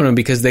used to doing them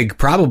because they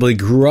probably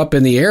grew up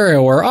in the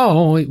area where,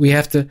 we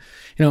have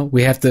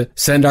to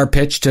send our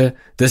pitch to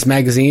this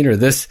magazine or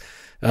this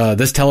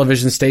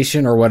television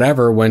station or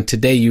whatever, when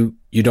today you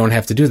don't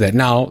have to do that.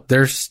 Now,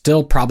 there's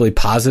still probably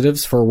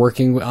positives for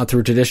working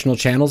through traditional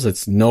channels.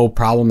 It's no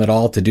problem at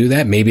all to do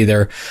that. Maybe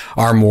there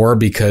are more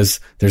because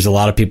there's a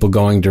lot of people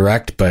going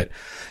direct, but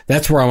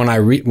that's where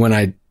when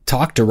I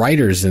talk to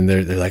writers and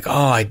they're like,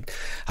 I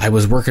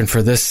was working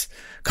for this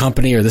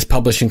company or this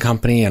publishing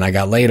company and I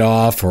got laid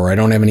off, or I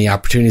don't have any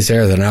opportunities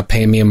there. They're not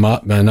paying me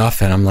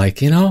enough. And I'm like,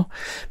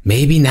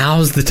 maybe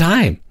now's the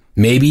time.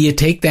 Maybe you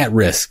take that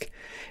risk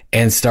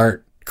and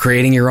start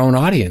creating your own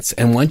audience.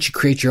 And once you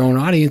create your own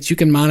audience, you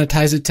can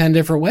monetize it 10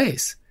 different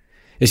ways.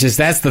 It's just,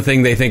 that's the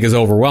thing they think is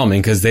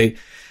overwhelming, because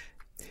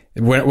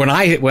when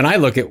I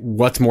look at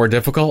what's more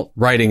difficult,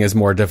 writing is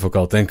more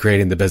difficult than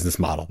creating the business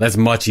model. That's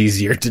much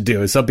easier to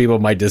do. Some people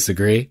might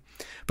disagree,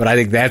 but I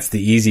think that's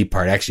the easy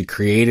part. Actually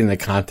creating the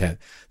content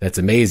that's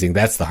amazing.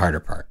 That's the harder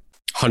part.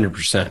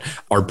 100%.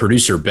 Our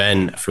producer,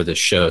 Ben, for this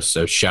show,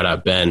 so shout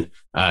out Ben,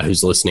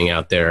 who's listening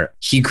out there.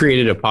 He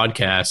created a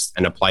podcast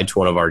and applied to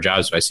one of our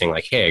jobs by saying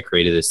like, hey, I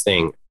created this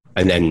thing.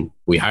 And then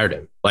we hired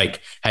him.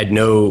 Like, had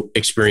no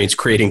experience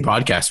creating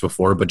podcasts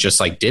before, but just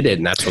like did it.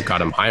 And that's what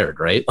got him hired,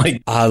 right?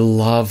 Like, I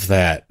love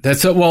that.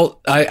 That's a,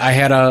 well, I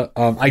had a,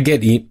 I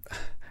get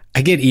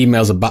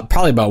emails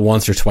about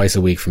once or twice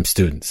a week from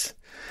students.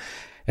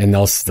 And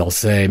they'll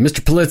say, Mr.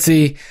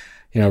 Polizzi,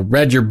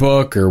 read your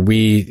book, or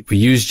we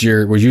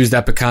used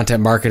Epic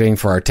Content Marketing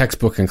for our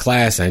textbook in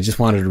class. And I just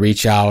wanted to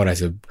reach out. I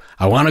said,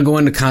 I want to go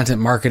into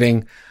content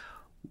marketing.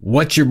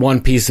 What's your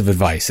one piece of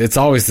advice? It's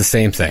always the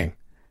same thing.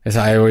 As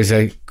I always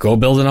say, go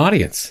build an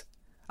audience.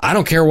 I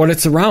don't care what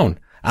it's around.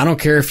 I don't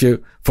care if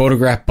you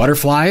photograph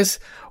butterflies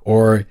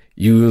or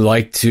you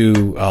like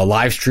to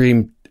live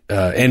stream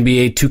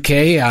NBA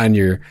 2K on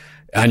your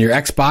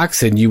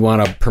Xbox and you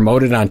want to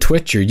promote it on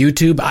Twitch or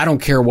YouTube. I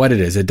don't care what it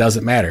is. It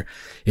doesn't matter.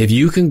 If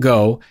you can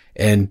go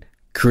and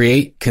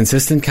create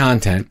consistent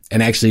content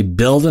and actually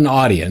build an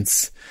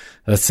audience,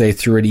 let's say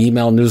through an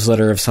email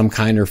newsletter of some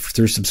kind or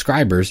through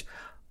subscribers,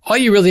 all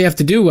you really have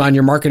to do on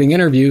your marketing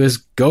interview is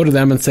go to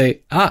them and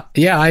say,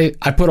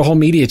 I put a whole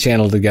media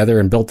channel together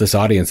and built this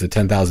audience of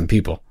 10,000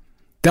 people.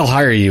 They'll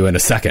hire you in a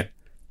second.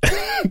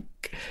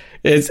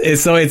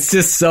 It's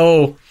just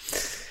so,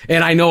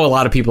 and I know a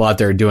lot of people out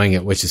there doing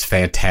it, which is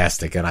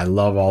fantastic. And I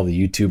love all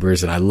the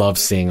YouTubers and I love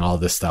seeing all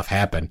this stuff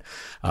happen,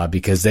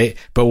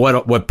 but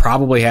what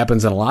probably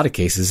happens in a lot of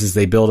cases is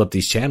they build up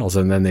these channels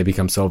and then they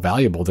become so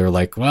valuable. They're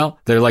like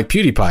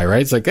PewDiePie,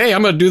 right? It's like, hey,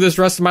 I'm going to do this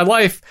the rest of my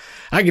life.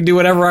 I can do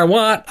whatever I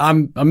want.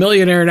 I'm a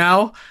millionaire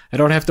now. I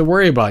don't have to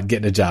worry about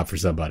getting a job for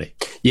somebody.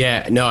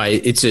 Yeah, no,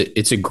 it's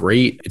a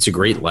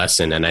great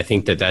lesson. And I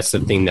think that's the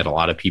thing that a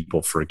lot of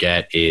people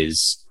forget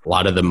is a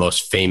lot of the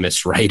most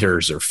famous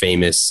writers or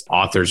famous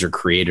authors or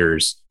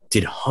creators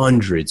did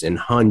hundreds and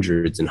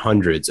hundreds and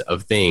hundreds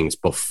of things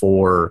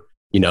before,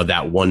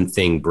 that one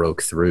thing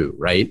broke through,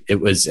 right?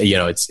 It was,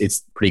 it's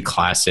pretty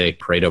classic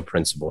Pareto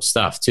principle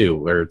stuff too,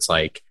 where it's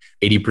like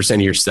 80%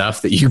 of your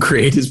stuff that you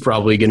create is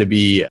probably going to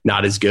be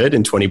not as good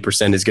and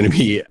 20% is going to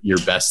be your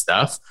best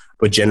stuff.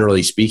 But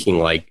generally speaking,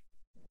 like,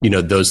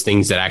 those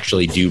things that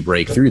actually do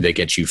break through that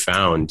get you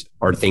found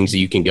are things that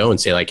you can go and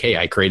say like, hey,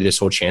 I created this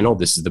whole channel.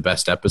 This is the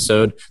best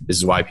episode. This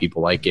is why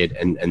people like it.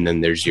 And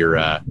then there's your,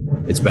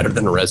 it's better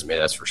than a resume.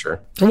 That's for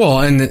sure. Well,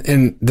 and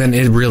then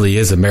it really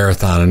is a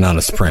marathon and not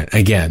a sprint.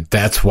 Again,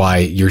 that's why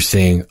you're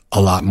seeing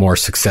a lot more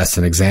success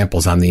and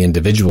examples on the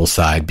individual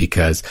side,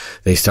 because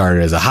they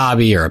started as a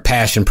hobby or a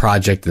passion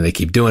project and they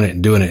keep doing it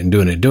and doing it and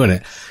doing it and doing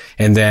it.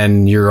 And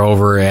then you're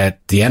over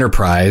at the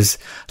enterprise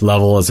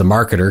level as a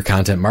marketer,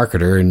 content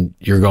marketer, and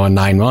you're going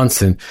 9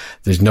 months and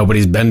there's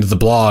nobody's been to the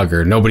blog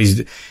or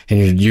nobody's,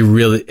 and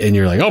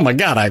you're like, oh my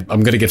God,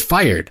 I'm going to get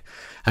fired.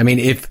 I mean,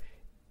 if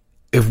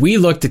we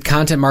looked at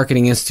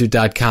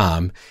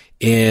contentmarketinginstitute.com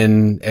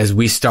as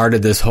we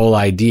started this whole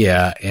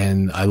idea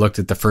and I looked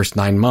at the first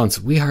 9 months,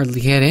 we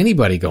hardly had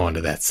anybody going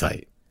to that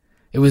site.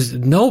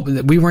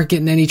 We weren't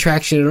getting any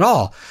traction at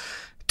all.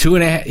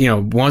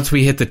 2.5, once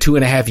we hit the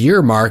 2.5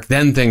 year mark,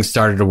 then things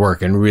started to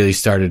work and really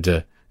started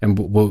to, and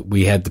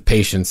we had the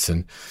patience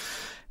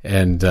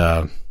and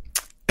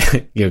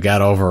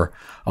got over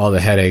all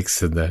the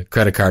headaches and the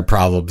credit card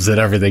problems and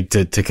everything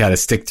to kind of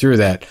stick through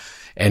that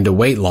and to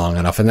wait long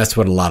enough. And that's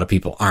what a lot of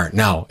people aren't.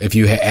 Now, if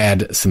you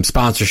add some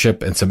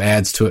sponsorship and some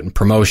ads to it and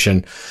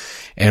promotion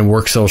and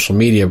work social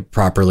media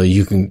properly,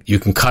 you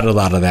can cut a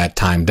lot of that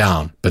time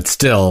down. But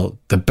still,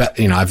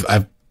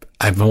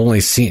 I've only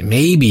seen,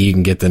 maybe you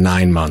can get the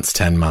 9 months,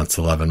 10 months,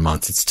 11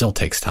 months. It still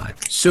takes time.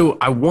 So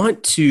I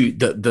want to,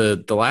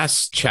 the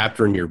last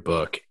chapter in your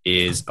book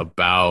is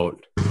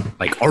about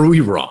like, are we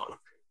wrong?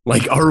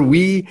 Like, are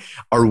we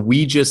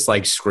just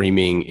like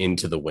screaming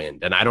into the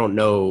wind? And I don't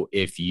know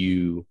if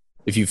you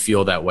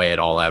feel that way at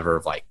all ever,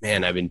 of like,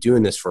 man, I've been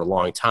doing this for a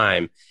long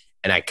time.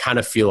 And I kind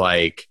of feel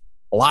like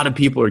a lot of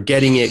people are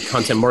getting it.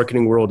 Content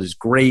marketing world is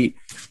great.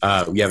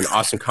 We have an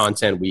awesome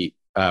content.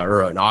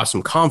 Or an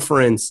awesome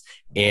conference,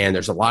 and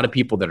there's a lot of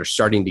people that are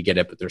starting to get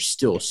it, but there's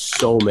still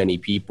so many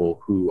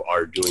people who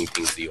are doing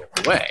things the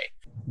old way.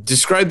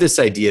 Describe this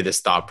idea,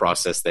 this thought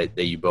process that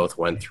you both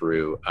went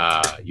through,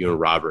 you and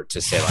Robert, to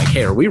say like,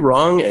 hey, are we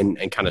wrong?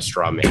 And kind of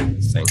straw man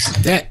these things.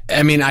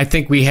 I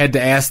think we had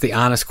to ask the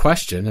honest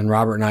question, and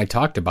Robert and I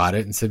talked about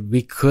it and said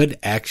we could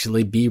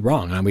actually be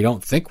wrong. And we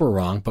don't think we're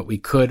wrong, but we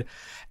could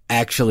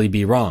actually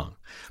be wrong.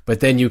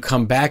 But then you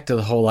come back to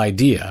the whole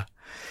idea.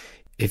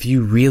 If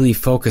you really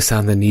focus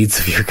on the needs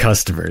of your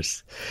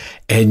customers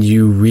and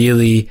you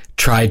really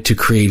try to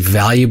create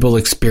valuable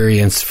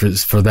experience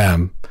for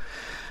them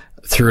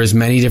through as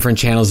many different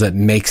channels that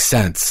make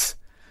sense,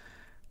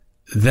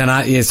 then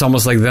it's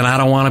almost like, then I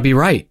don't want to be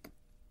right,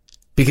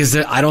 because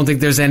I don't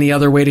think there's any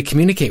other way to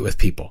communicate with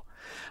people.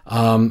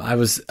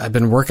 I've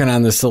been working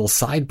on this little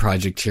side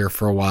project here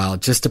for a while,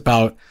 just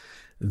about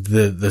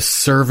the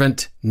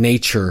servant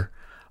nature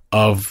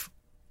of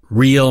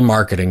real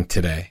marketing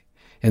today.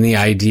 And the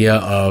idea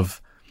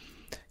of,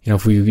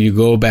 if you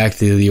go back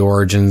to the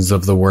origins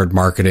of the word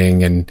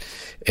marketing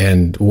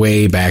and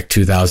way back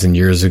 2,000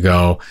 years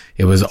ago,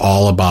 it was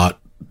all about,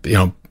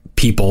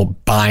 people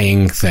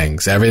buying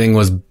things. Everything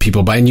was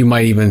people buying. You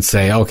might even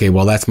say, okay,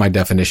 well, that's my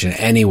definition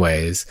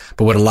anyways.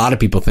 But what a lot of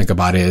people think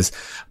about is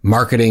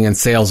marketing and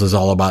sales is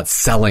all about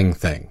selling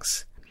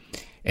things.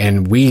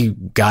 And we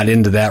got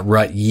into that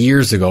rut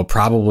years ago,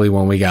 probably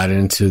when we got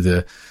into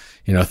the,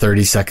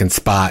 30-second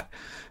spot.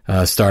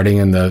 Starting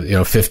in the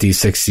 50s,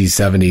 60s,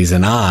 70s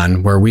and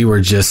on, where we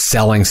were just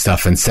selling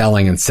stuff and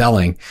selling and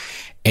selling.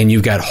 And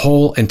you've got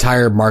whole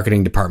entire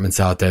marketing departments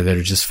out there that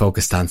are just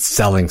focused on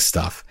selling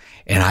stuff.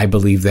 And I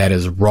believe that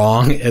is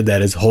wrong, and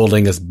that is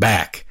holding us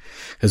back.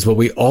 Because what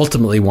we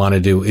ultimately want to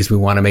do is we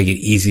want to make it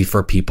easy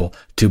for people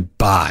to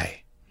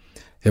buy.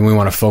 And we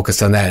want to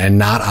focus on that and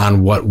not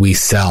on what we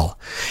sell.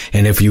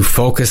 And if you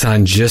focus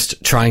on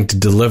just trying to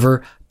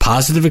deliver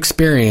positive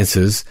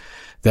experiences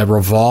that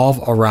revolve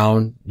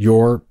around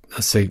your,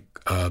 let's say,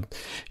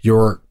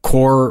 your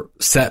core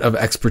set of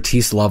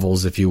expertise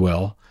levels, if you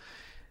will,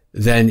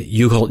 then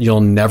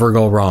you'll never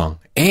go wrong.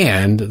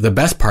 And the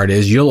best part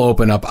is you'll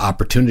open up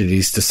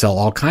opportunities to sell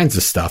all kinds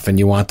of stuff. And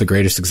you want the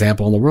greatest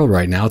example in the world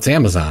right now, it's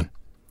Amazon.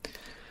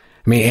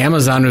 I mean,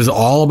 Amazon is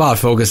all about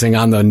focusing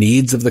on the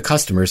needs of the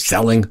customers,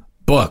 selling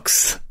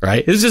books,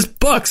 right? It's just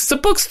books. It's a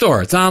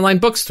bookstore. It's an online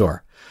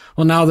bookstore.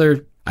 Well, now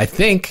they're, I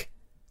think,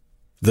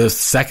 the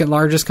second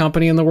largest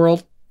company in the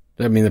world.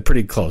 I mean, they're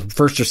pretty close.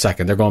 First or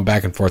second. They're going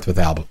back and forth with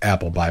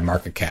Apple by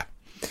market cap.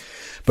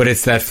 But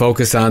it's that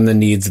focus on the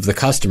needs of the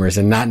customers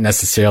and not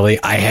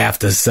necessarily, I have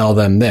to sell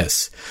them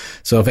this.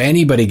 So if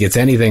anybody gets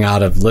anything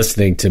out of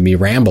listening to me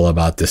ramble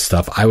about this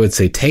stuff, I would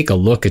say take a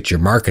look at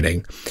your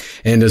marketing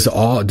and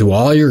do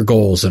all your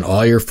goals and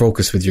all your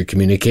focus with your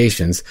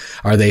communications.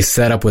 Are they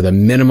set up with a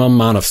minimum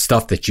amount of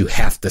stuff that you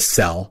have to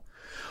sell?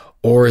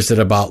 Or is it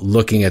about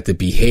looking at the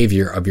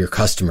behavior of your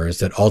customers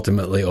that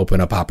ultimately open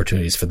up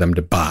opportunities for them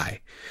to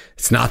buy?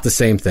 It's not the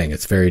same thing.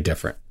 It's very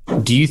different.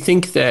 Do you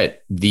think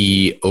that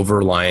the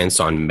over-reliance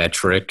on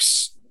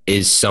metrics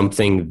is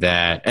something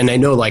that, and I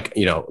know like,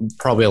 you know,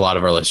 probably a lot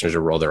of our listeners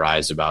will roll their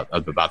eyes about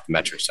the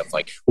metric stuff,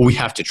 like, well, we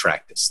have to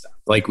track this stuff.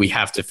 Like we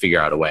have to figure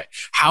out a way.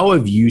 How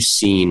have you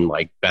seen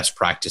like best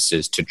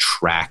practices to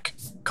track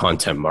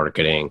content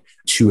marketing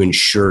to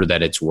ensure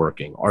that it's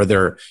working? Are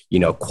there, you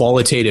know,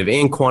 qualitative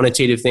and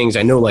quantitative things?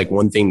 I know like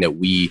one thing that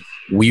we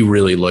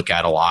really look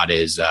at a lot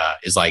is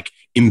like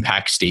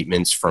impact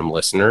statements from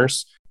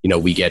listeners. You know,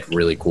 we get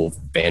really cool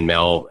fan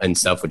mail and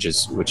stuff, which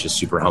is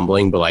super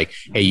humbling. But like,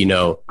 hey, you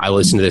know, I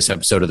listened to this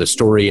episode of The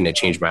Story and it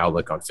changed my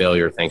outlook on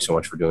failure. Thanks so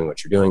much for doing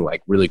what you're doing.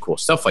 Like really cool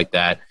stuff like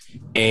that.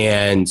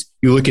 And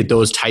you look at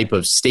those type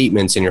of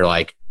statements and you're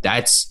like,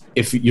 that's,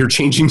 if you're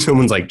changing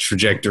someone's like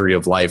trajectory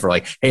of life, or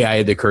like, hey, I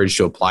had the courage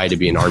to apply to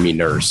be an Army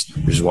nurse.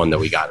 There's one that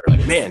we got. We're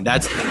like, man,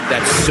 that's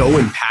so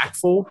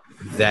impactful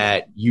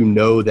that you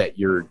know that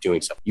you're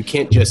doing something. You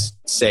can't just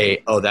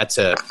say, oh,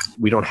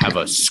 we don't have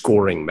a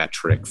scoring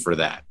metric for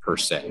that per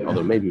se,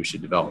 although maybe we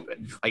should develop it.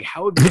 Like,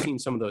 how have you seen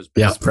some of those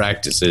best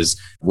practices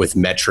with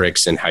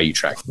metrics and how you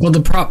track them?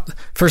 Well,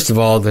 first of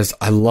all,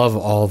 I love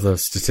all the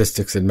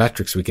statistics and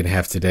metrics we can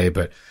have today,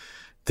 but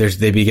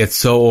they get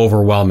so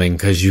overwhelming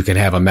because you can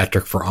have a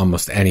metric for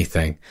almost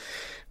anything.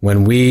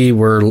 When we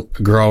were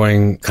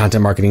growing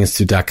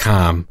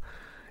ContentMarketingInstitute.com,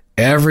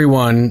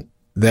 everyone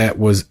that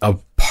was a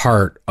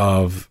part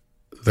of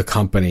the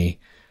company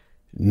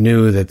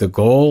knew that the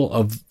goal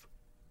of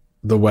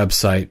the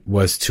website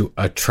was to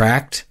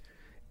attract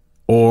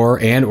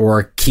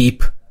or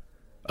keep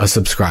a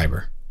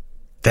subscriber.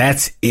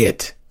 That's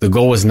it. The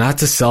goal was not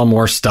to sell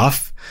more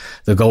stuff.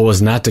 The goal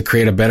was not to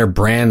create a better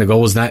brand. The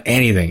goal was not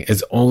anything.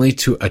 It's only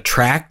to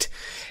attract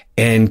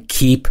and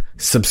keep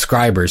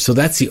subscribers. So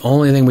that's the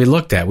only thing we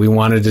looked at. We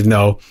wanted to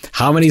know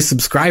how many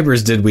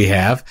subscribers did we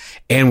have,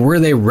 and were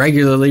they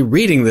regularly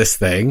reading this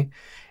thing,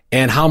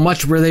 and how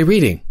much were they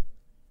reading?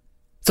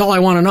 That's all I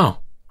want to know.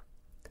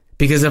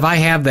 Because if I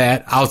have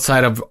that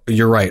outside of,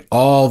 you're right,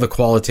 all the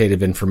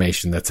qualitative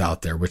information that's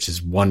out there, which is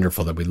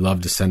wonderful that we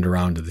love to send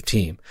around to the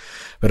team.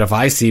 But if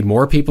I see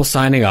more people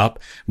signing up,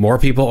 more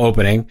people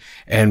opening,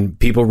 and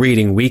people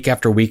reading week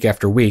after week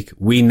after week,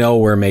 we know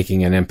we're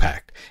making an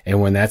impact.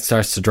 And when that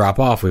starts to drop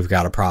off, we've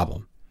got a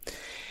problem.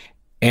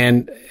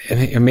 And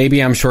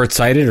maybe I'm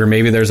short-sighted, or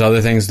maybe there's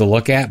other things to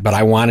look at, but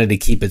I wanted to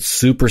keep it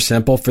super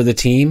simple for the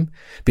team,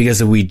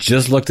 because if we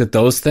just looked at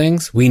those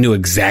things, we knew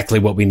exactly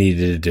what we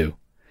needed to do.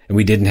 And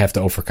we didn't have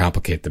to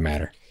overcomplicate the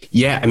matter.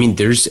 Yeah, I mean,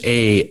 there's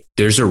a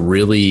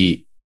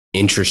really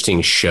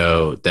interesting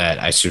show that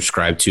I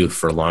subscribed to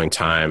for a long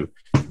time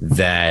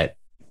that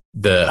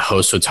the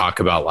host would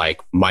talk about,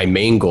 like, my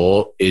main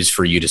goal is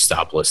for you to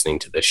stop listening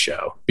to this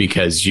show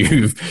because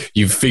you've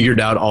figured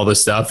out all the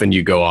stuff and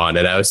you go on.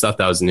 And I always thought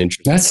that was an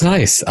interesting. That's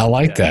nice. I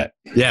like that.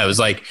 Yeah, it's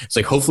like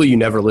hopefully you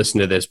never listen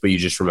to this, but you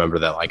just remember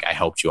that, like, I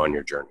helped you on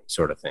your journey,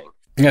 sort of thing.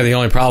 Yeah, the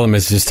only problem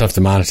is it's just tough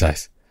to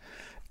monetize.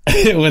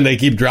 When they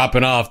keep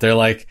dropping off, they're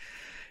like,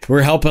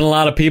 we're helping a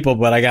lot of people,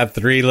 but I got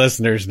 3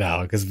 listeners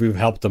now because we've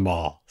helped them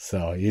all.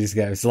 So you just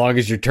got, as long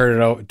as you're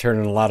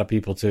turning a lot of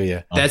people to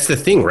you. That's the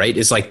thing, right?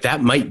 It's like,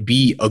 that might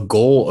be a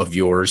goal of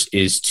yours,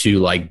 is to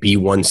like be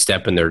one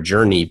step in their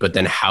journey, but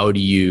then how do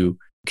you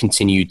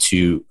continue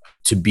to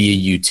be a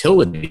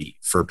utility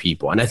for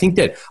people? And I think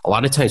that a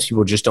lot of times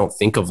people just don't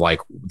think of like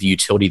the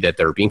utility that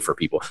they're being for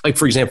people. Like,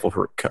 for example,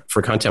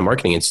 for Content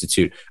Marketing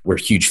Institute, we're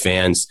huge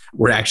fans.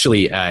 We're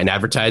actually an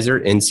advertiser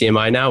in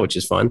CMI now, which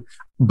is fun.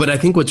 But I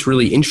think what's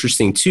really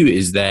interesting too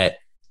is that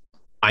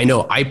I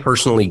know I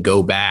personally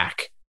go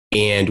back,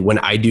 and when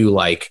I do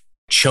like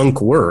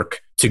chunk work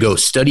to go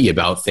study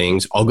about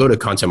things, I'll go to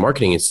Content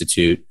Marketing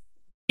Institute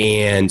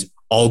and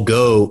I'll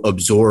go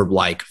absorb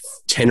like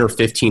 10 or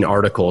 15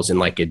 articles in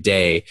like a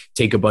day,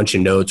 take a bunch of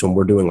notes when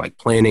we're doing like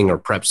planning or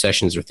prep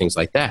sessions or things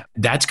like that.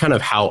 That's kind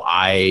of how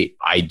I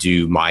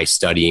do my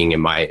studying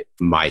and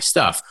my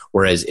stuff.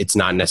 Whereas it's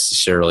not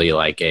necessarily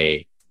like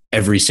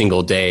every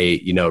single day,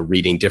 you know,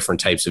 reading different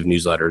types of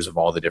newsletters of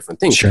all the different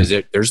things. Sure.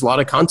 Because there's a lot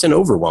of content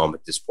overwhelm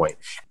at this point.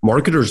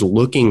 Marketers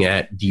looking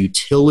at the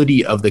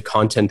utility of the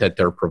content that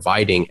they're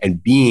providing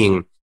and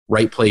being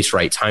right place,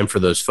 right time for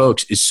those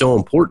folks is so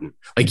important.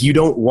 Like, you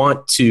don't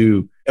want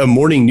to, a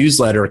morning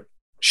newsletter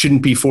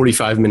shouldn't be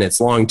 45 minutes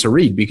long to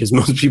read because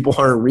most people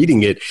aren't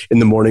reading it in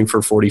the morning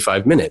for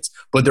 45 minutes.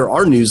 But there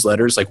are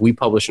newsletters, like we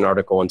published an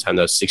article one time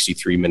that was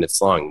 63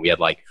 minutes long. We had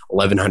like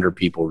 1,100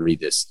 people read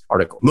this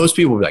article. Most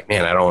people would be like,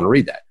 man, I don't want to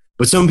read that.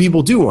 But some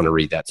people do want to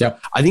read that.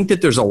 Yep. I think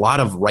that there's a lot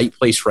of right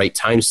place, right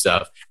time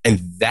stuff, and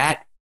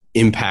that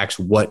impacts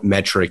what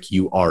metric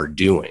you are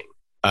doing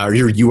or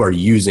you are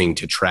using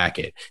to track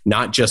it.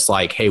 Not just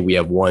like, hey, we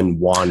have one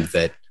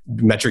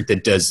metric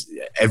that does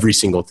every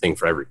single thing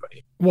for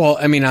everybody. Well,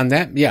 I mean, on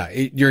that, yeah,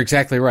 you're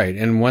exactly right.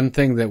 And one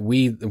thing that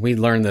we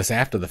learned this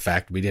after the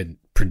fact, we didn't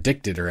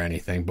predict it or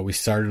anything, but we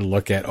started to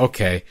look at,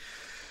 okay,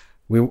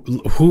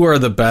 who are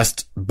the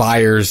best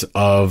buyers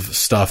of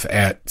stuff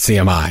at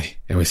CMI?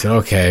 And we said,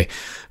 okay,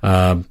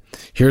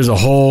 here's a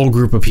whole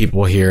group of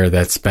people here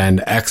that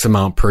spend X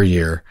amount per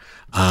year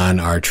on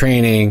our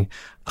training,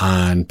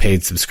 on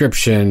paid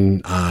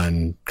subscription,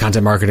 on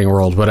Content Marketing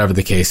World, whatever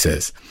the case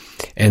is.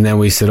 And then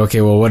we said,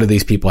 okay, well, what do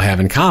these people have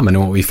in common?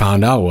 And what we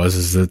found out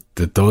is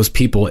that those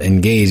people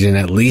engage in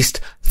at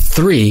least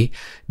 3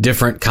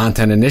 different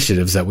content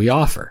initiatives that we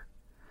offer.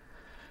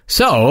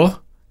 So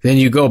then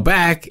you go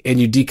back and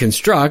you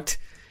deconstruct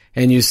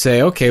and you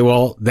say, okay,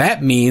 well,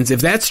 that means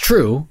if that's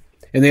true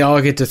and they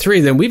all get to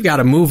 3, then we've got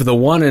to move the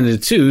 1 and the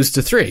 2s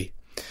to 3.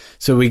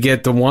 So we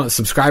get the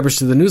subscribers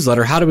to the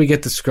newsletter. How do we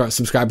get the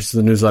subscribers to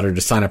the newsletter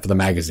to sign up for the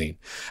magazine?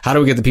 How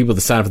do we get the people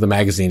to sign up for the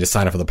magazine to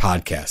sign up for the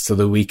podcast so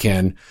that we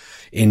can,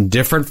 in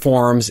different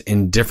forms,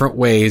 in different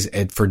ways,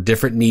 and for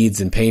different needs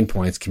and pain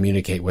points,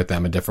 communicate with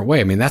them a different way?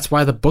 I mean, that's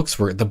why the books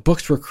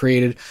were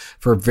created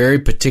for a very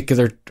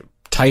particular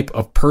type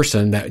of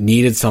person that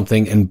needed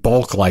something in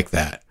bulk like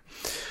that.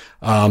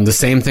 The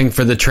same thing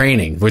for the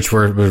training, which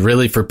were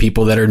really for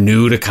people that are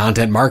new to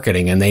content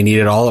marketing and they need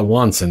it all at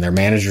once. And their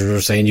managers were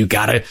saying, you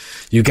gotta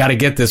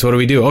get this. What do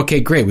we do? Okay,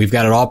 great. We've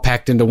got it all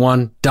packed into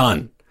one.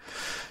 Done.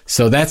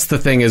 So that's the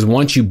thing is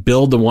once you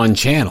build the one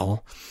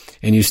channel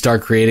and you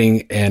start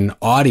creating an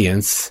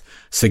audience,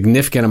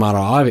 significant amount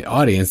of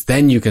audience,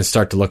 then you can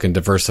start to look and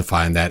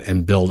diversify in that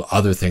and build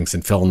other things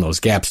and fill in those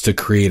gaps to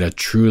create a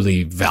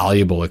truly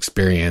valuable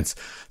experience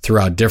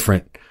throughout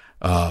different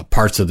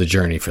parts of the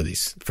journey for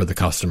the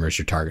customers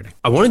you're targeting.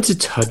 I wanted to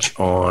touch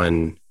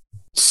on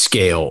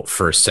scale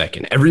for a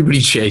second.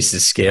 Everybody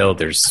chases scale.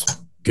 There's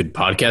a good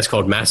podcast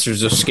called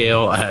Masters of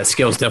Scale.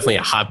 Scale is definitely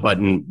a hot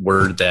button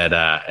word that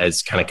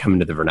has kind of come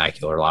into the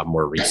vernacular a lot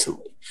more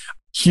recently.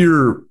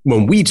 Here,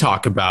 when we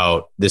talk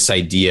about this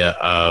idea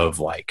of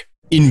like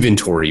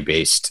inventory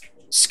based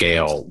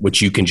scale,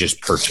 which you can just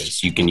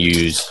purchase. You can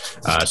use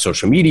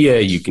social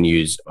media. You can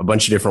use a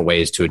bunch of different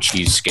ways to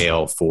achieve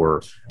scale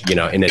for,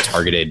 in a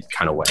targeted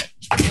kind of way.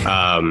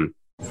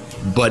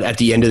 But at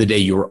the end of the day,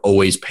 you're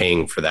always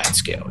paying for that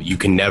scale. You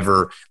can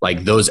never,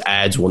 like those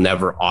ads will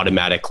never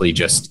automatically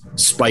just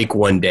spike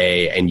one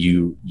day and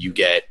you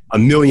get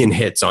 1 million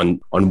hits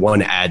on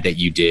one ad that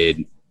you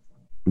did,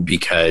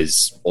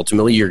 because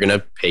ultimately you're going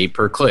to pay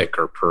per click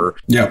or per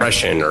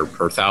impression or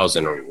per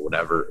 1,000 or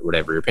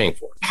whatever you're paying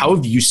for. How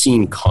have you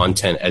seen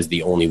content as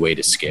the only way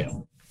to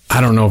scale? I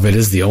don't know if it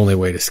is the only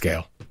way to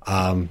scale.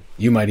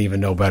 You might even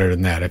know better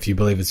than that. If you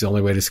believe it's the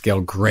only way to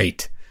scale,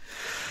 great.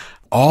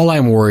 All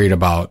I'm worried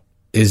about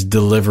is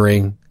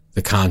delivering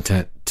the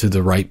content to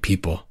the right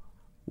people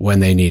when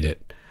they need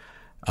it.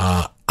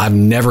 I've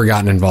never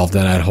gotten involved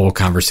in that whole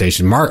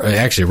conversation.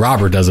 Actually,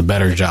 Robert does a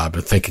better job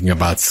of thinking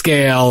about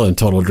scale and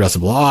total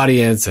addressable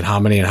audience and how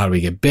many and how do we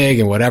get big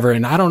and whatever.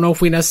 And I don't know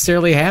if we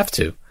necessarily have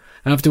to.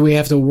 I don't know if we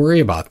have to worry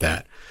about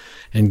that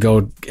and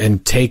go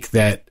and take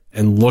that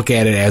and look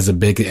at it as a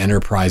big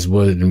enterprise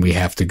would, and we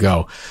have to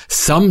go.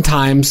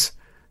 Sometimes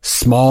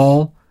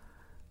small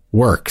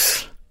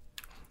works.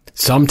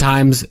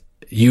 Sometimes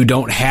you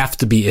don't have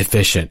to be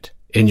efficient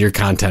in your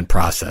content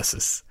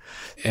processes.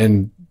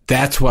 And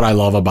that's what I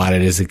love about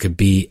it, is it could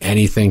be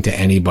anything to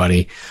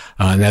anybody.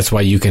 And that's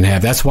why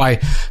that's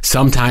why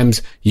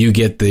sometimes you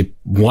get the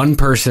one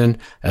person,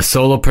 a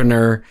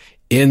solopreneur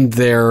in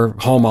their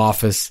home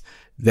office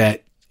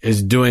that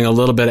is doing a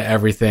little bit of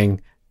everything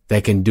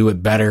that can do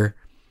it better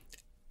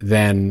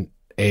than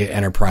an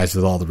enterprise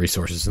with all the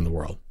resources in the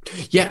world.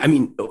 Yeah. I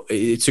mean,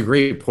 it's a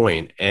great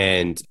point.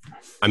 And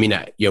I mean,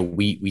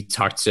 we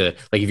talked to,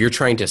 like, if you're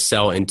trying to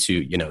sell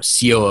into,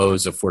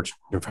 COOs of Fortune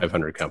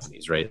 500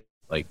 companies, right?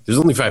 Like there's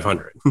only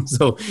 500.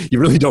 So you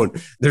really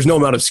there's no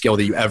amount of scale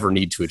that you ever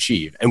need to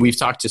achieve. And we've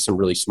talked to some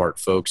really smart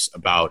folks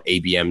about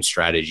ABM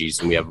strategies,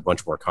 and we have a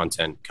bunch more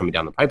content coming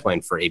down the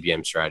pipeline for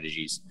ABM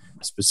strategies,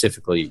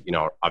 specifically,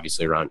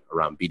 obviously around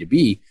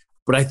B2B.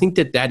 But I think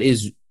it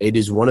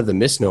is one of the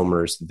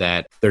misnomers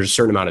that there's a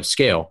certain amount of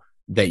scale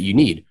that you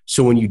need.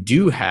 So when you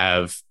do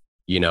have,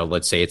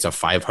 let's say it's a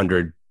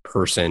 500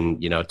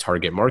 person,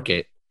 target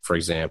market, for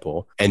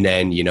example, and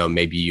then,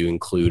 maybe you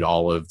include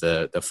all of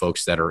the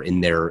folks that are in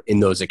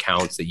those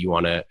accounts that you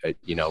want to,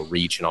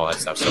 reach and all that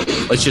stuff. So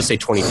let's just say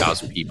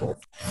 20,000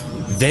 people.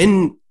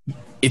 Then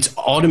it's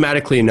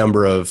automatically a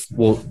number of,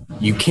 well,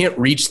 you can't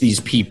reach these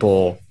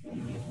people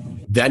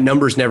that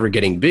number is never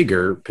getting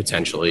bigger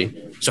potentially.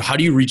 So how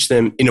do you reach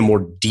them in a more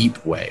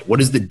deep way? What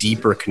is the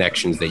deeper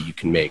connections that you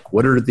can make?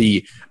 What are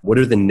the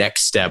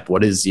next step?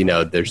 What is,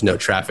 there's no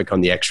traffic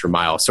on the extra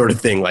mile sort of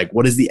thing. Like,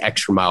 what is the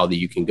extra mile that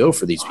you can go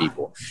for these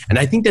people? And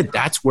I think that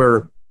that's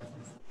where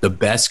the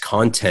best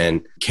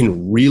content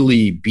can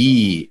really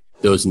be,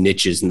 those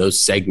niches and those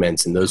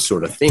segments and those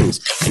sort of things.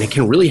 And it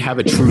can really have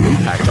a true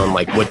impact on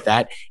like what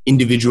that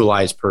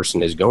individualized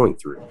person is going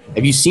through.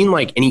 Have you seen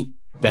like any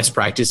best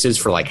practices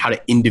for like how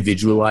to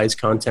individualize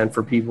content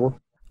for people?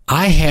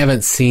 I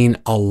haven't seen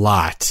a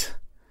lot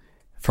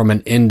from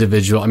an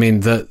individual. I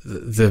mean,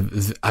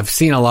 I've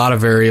seen a lot of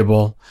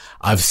variable.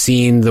 I've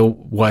seen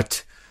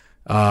the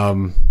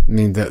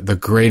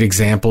great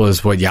example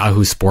is what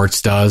Yahoo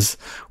Sports does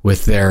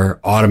with their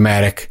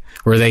automatic,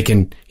 where they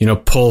can,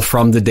 pull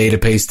from the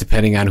database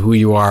depending on who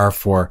you are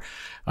for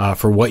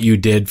what you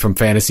did from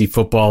fantasy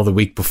football the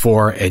week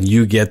before, and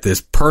you get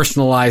this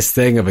personalized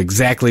thing of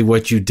exactly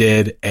what you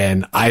did.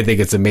 And I think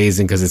it's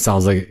amazing because it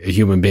sounds like a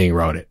human being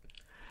wrote it.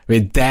 I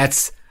mean,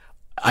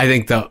 I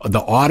think the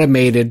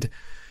automated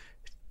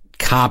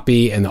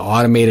copy and the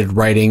automated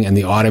writing and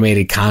the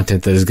automated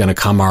content that is going to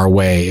come our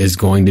way is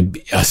going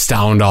to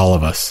astound all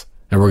of us,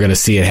 and we're going to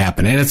see it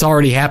happen, and it's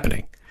already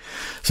happening.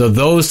 So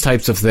those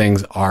types of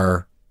things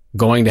are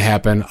going to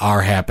happen,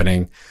 are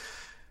happening.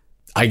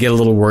 I get a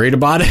little worried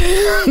about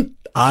it,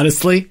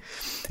 honestly,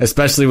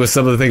 especially with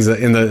some of the things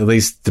that at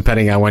least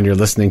depending on when you're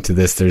listening to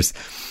this,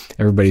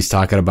 everybody's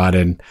talking about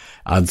it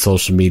on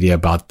social media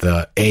about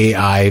the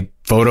AI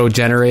photo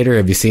generator.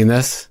 Have you seen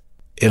this?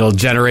 It'll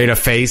generate a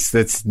face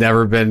that's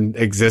never been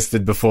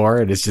existed before,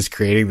 and it's just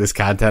creating this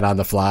content on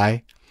the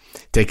fly,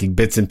 taking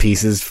bits and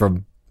pieces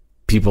from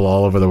people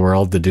all over the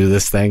world to do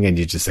this thing, and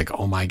you just think,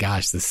 oh my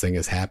gosh, this thing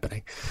is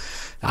happening.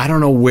 I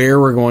don't know where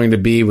we're going to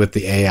be with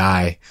the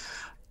AI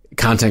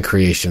content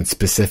creation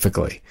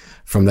specifically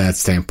from that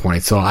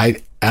standpoint. So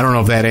I don't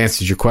know if that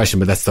answers your question,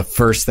 but that's the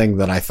first thing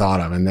that I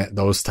thought of, and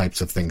those types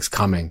of things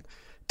coming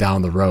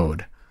down the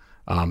road.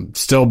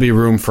 Still be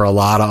room for a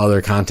lot of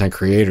other content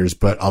creators,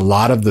 but a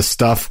lot of the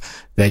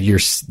stuff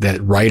that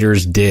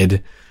writers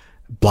did,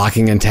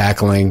 blocking and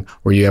tackling,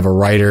 where you have a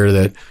writer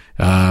that,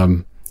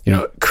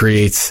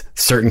 creates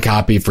certain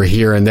copy for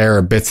here and there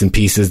or bits and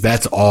pieces,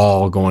 that's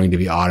all going to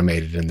be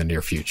automated in the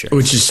near future.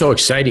 Which is so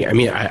exciting. I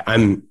mean,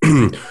 I'm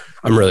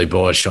really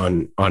bullish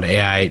on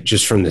AI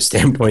just from the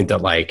standpoint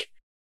that like,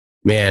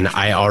 man,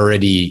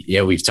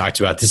 we've talked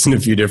about this in a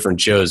few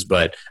different shows,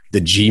 but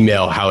the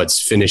Gmail, how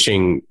it's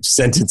finishing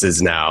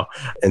sentences now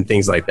and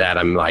things like that.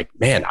 I'm like,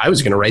 man, I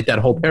was going to write that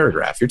whole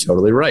paragraph. You're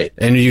totally right.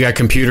 And you got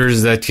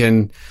computers that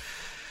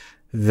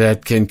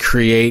can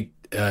create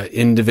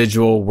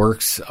individual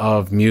works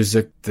of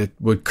music that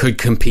could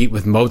compete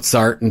with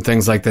Mozart and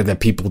things like that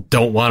people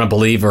don't want to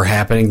believe are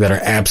happening, that are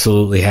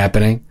absolutely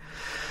happening.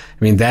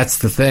 I mean, that's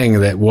the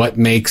thing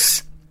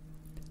just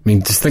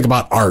think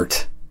about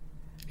art.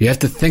 You have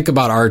to think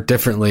about art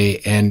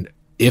differently. And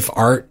if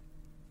art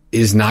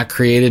is not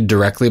created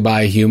directly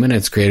by a human,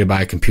 it's created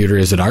by a computer,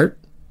 is it art?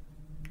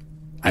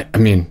 I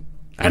don't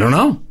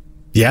know.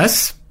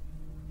 Yes.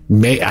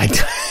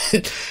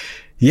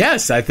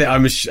 Yes,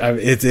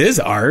 it is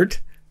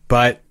art,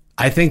 but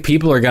I think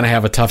people are going to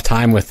have a tough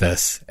time with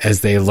this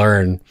as they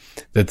learn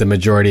that the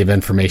majority of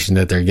information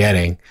that they're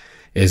getting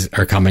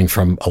are coming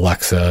from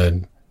Alexa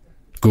and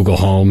Google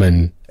Home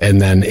and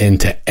then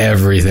into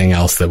everything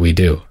else that we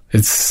do.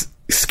 It's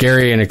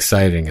scary and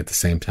exciting at the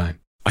same time.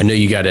 I know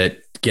you got to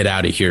get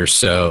out of here.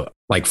 So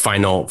like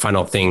final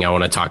thing I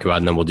want to talk about,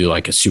 and then we'll do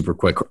like a super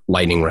quick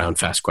lightning round,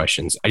 fast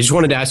questions. I just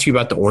wanted to ask you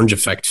about the Orange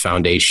Effect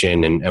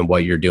Foundation and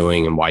what you're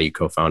doing and why you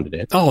co-founded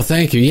it. Oh,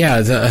 thank you.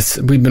 Yeah.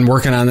 We've been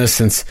working on this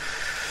since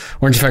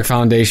Orange Effect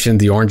Foundation,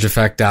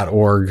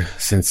 theorangeeffect.org,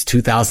 since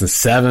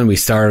 2007. We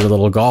started a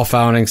little golf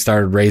outing,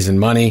 started raising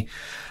money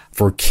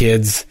for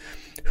kids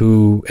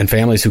and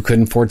families who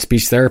couldn't afford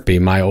speech therapy.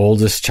 My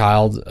oldest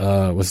child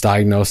was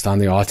diagnosed on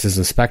the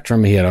autism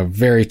spectrum. He had a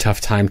very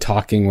tough time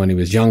talking when he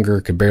was younger,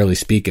 could barely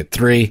speak at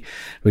 3.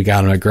 We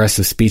got him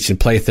aggressive speech and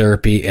play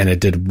therapy, and it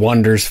did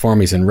wonders for him.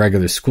 He's in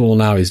regular school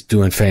now. He's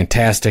doing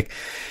fantastic.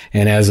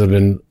 And as I've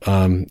been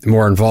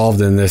more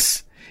involved in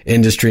this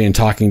industry and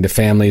talking to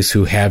families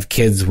who have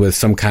kids with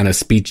some kind of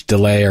speech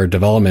delay or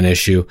development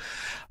issue,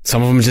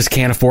 some of them just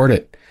can't afford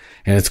it.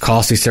 And it's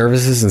costly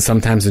services, and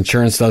sometimes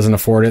insurance doesn't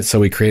afford it. So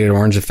we created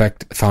Orange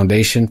Effect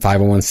Foundation,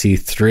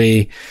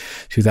 501c3,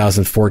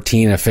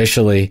 2014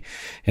 officially.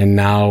 And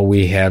now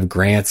we have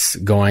grants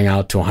going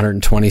out to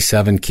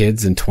 127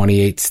 kids in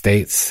 28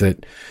 states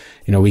that,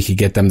 we could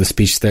get them the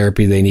speech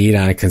therapy they need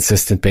on a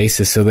consistent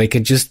basis so they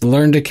could just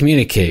learn to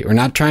communicate. We're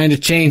not trying to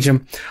change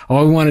them.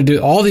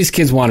 All these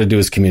kids want to do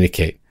is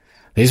communicate.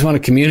 They just want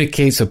to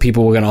communicate so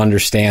people are going to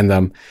understand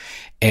them.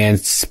 And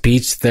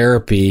speech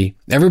therapy,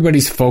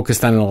 everybody's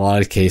focused on, in a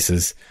lot of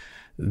cases,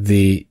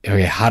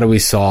 how do we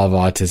solve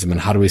autism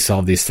and how do we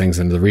solve these things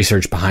and the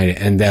research behind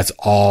it. And that's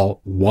all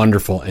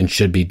wonderful and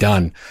should be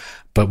done.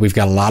 but we've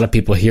got a lot of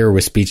people here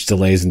with speech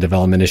delays and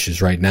development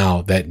issues right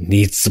now that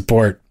need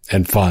support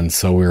and funds.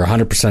 So we're a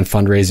 100%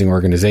 fundraising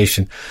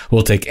organization.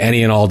 We'll take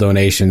any and all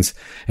donations,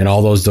 and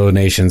all those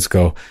donations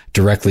go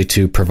directly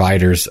to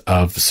providers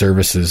of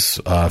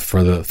services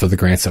for the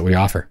grants that we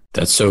offer.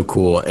 That's so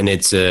cool. And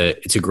it's a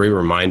great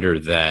reminder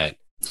that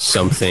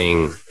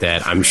something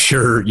that I'm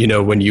sure,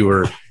 when you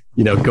were,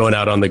 going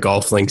out on the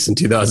golf links in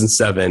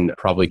 2007,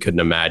 probably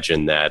couldn't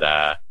imagine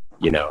that,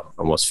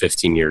 almost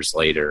 15 years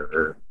later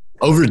or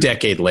over a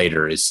decade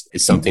later is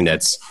something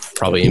that's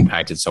probably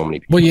impacted so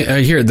many people. Well, yeah,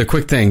 here, the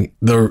quick thing,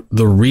 the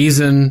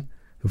reason,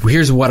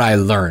 here's what I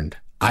learned.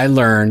 I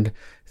learned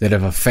that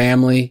if a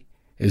family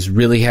is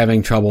really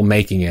having trouble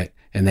making it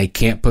and they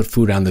can't put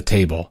food on the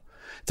table,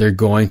 they're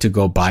going to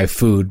go buy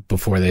food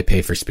before they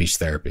pay for speech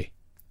therapy.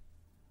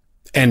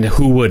 And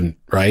who wouldn't,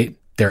 right?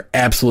 They're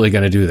absolutely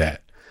going to do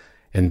that.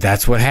 And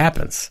that's what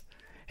happens.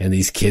 And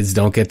these kids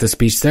don't get the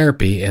speech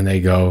therapy, and they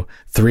go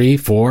 3,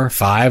 4,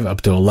 5,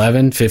 up to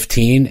 11,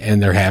 15,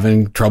 and they're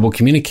having trouble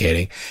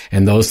communicating.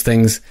 And those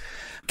things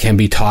can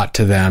be taught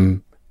to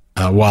them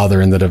while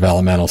they're in the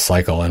developmental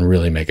cycle and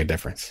really make a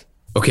difference.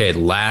 Okay,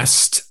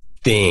 last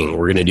thing.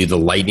 We're going to do the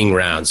lightning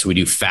round. So we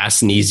do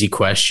fast and easy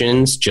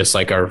questions, just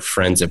like our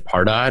friends at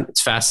Pardot.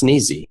 It's fast and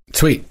easy.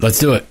 Sweet. Let's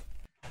do it.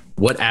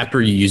 What app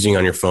are you using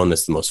on your phone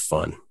that's the most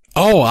fun?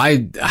 Oh,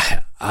 I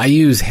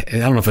use, I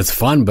don't know if it's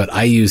fun, but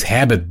I use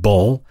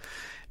Habitbull,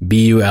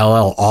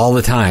 Bull, all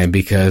the time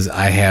because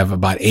I have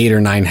about 8 or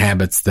 9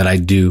 habits that I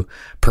do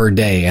per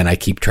day, and I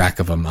keep track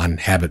of them on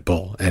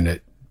Habitbull, and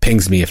it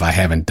pings me if I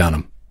haven't done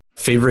them.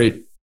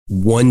 Favorite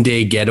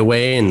one-day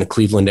getaway in the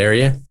Cleveland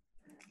area?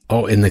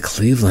 Oh, in the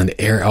Cleveland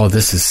area. Oh,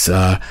 this is,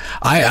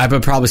 I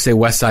would probably say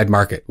Westside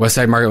Market.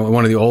 Westside Market,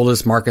 one of the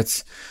oldest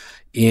markets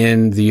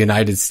in the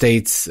United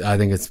States. I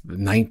think it's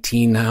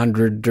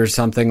 1900 or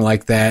something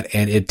like that.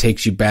 And it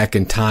takes you back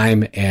in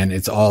time, and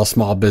it's all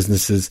small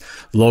businesses,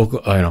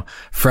 local,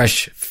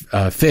 fresh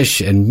fish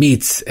and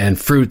meats and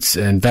fruits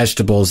and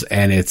vegetables.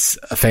 And it's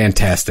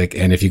fantastic.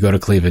 And if you go to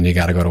Cleveland, you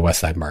got to go to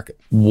Westside Market.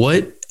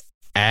 What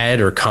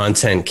ad or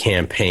content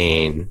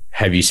campaign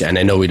have you seen? And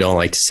I know we don't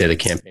like to say the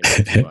campaign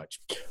too much,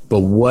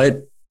 but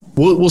what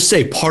we'll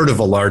say part of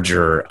a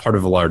larger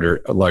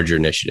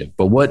initiative.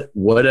 But what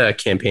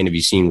campaign have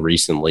you seen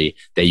recently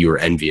that you were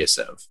envious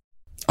of?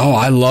 Oh,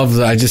 I love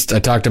I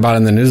talked about it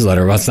in the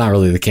newsletter. Well, it's not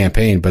really the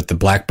campaign, but the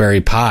Blackberry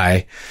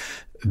Pi,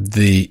 I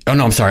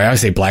would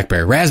say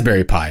Blackberry,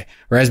 Raspberry Pi.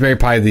 Raspberry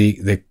Pi,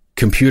 the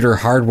computer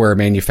hardware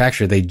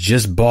manufacturer, they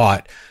just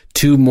bought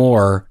 2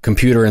 more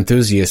Computer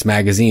Enthusiast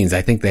magazines.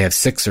 I think they have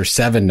 6 or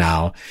 7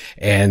 now.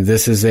 And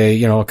this is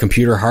a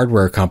computer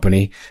hardware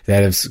company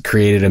that has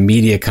created a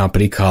media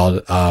company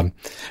called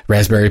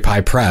Raspberry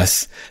Pi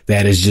Press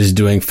that is just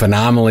doing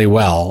phenomenally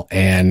well.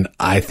 And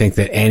I think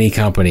that any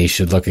company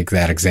should look at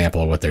that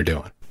example of what they're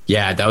doing.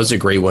 Yeah, that was a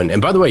great one.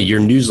 And by the way, your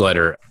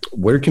newsletter,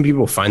 where can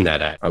people find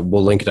that at?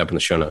 We'll link it up in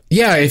the show notes.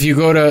 Yeah, if you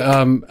go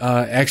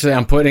to, actually,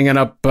 I'm putting it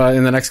up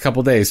in the next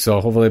couple of days.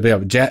 So hopefully it'll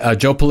be up.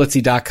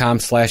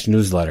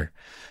 JoePulizzi.com/newsletter.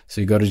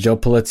 So you go to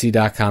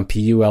JoePulizzi.com,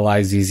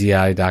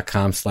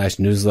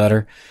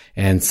 PULIZZI.com/newsletter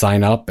and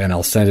sign up, and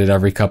I'll send it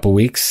every couple of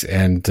weeks.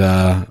 And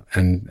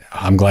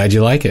I'm glad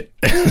you like it.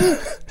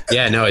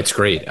 Yeah, no, it's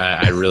great.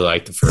 I really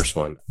like the first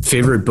one.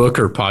 Favorite book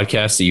or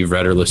podcast that you've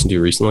read or listened to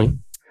recently?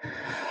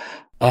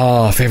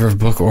 Oh, favorite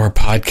book or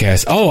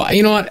podcast. Oh,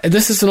 you know what?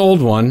 This is an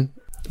old one,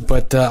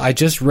 but I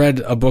just read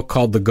a book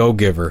called The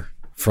Go-Giver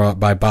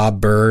by Bob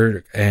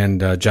Burg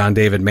and John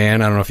David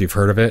Mann. I don't know if you've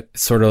heard of it.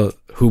 It's sort of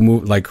Who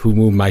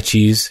Moved My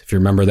Cheese, if you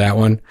remember that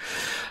one.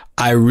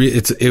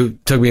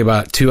 It took me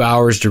about 2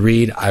 hours to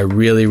read. I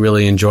really,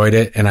 really enjoyed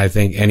it, and I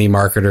think any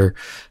marketer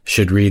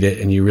should read it,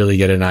 and you really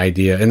get an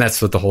idea. And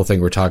that's what the whole thing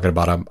we're talking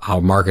about,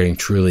 how marketing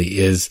truly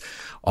is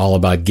all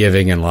about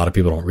giving, and a lot of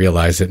people don't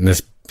realize it, and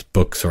this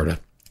book sort of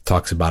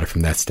talks about it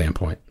from that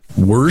standpoint.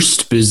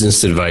 Worst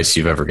business advice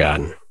you've ever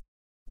gotten?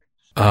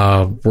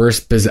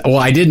 Worst business. Well,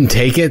 I didn't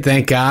take it,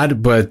 thank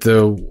God, but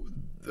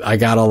I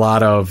got a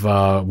lot of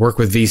work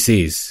with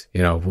VCs.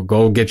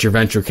 Go get your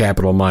venture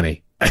capital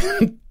money.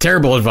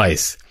 Terrible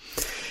advice.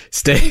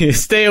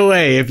 Stay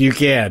away if you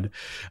can.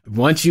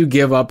 Once you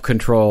give up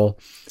control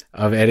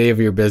of any of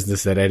your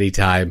business at any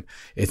time,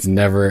 it's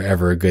never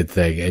ever a good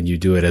thing, and you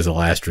do it as a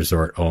last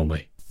resort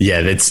only.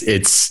 Yeah,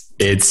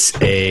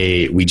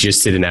 we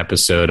just did an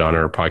episode on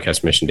our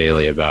podcast Mission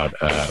Daily about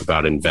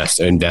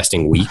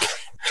investing week.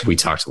 We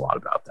talked a lot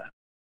about that.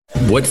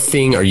 What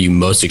thing are you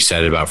most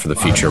excited about for the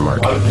future of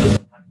marketing?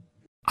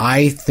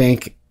 I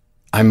think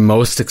I'm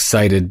most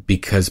excited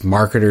because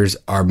marketers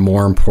are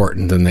more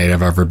important than they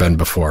have ever been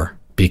before,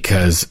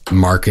 because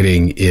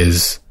marketing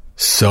is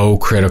so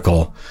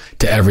critical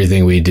to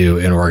everything we do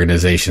in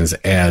organizations.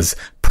 As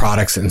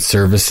products and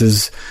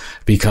services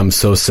become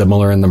so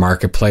similar in the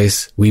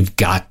marketplace,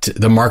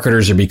 the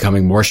marketers are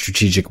becoming more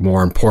strategic,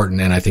 more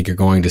important. And I think you're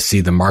going to see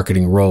the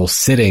marketing role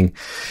sitting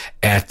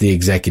at the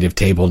executive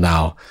table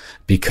now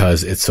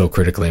because it's so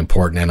critically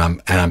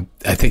important. And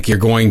I think you're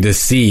going to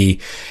see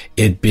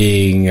it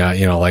being,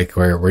 like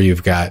where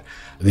you've got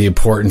the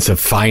importance of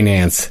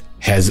finance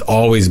has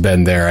always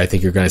been there. I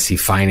think you're going to see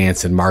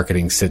finance and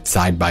marketing sit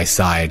side by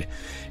side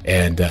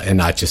and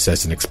not just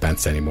as an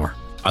expense anymore.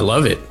 I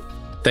love it.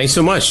 Thanks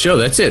so much, Joe.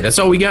 That's it. That's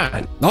all we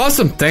got.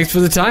 Awesome. Thanks for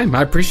the time.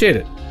 I appreciate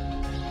it.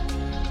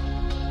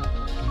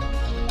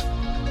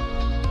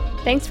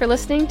 Thanks for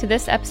listening to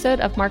this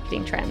episode of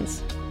Marketing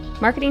Trends.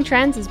 Marketing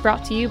Trends is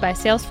brought to you by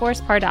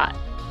Salesforce Pardot.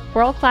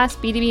 World-class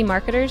B2B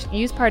marketers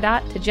use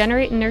Pardot to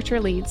generate and nurture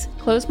leads,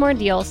 close more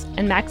deals,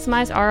 and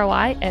maximize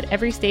ROI at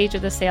every stage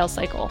of the sales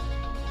cycle.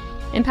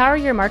 Empower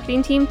your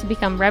marketing team to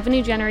become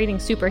revenue-generating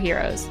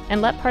superheroes,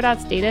 and let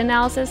Pardot's data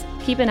analysis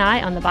keep an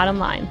eye on the bottom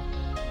line.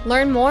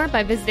 Learn more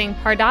by visiting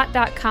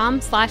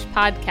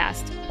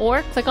pardot.com/podcast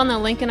or click on the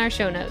link in our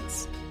show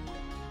notes.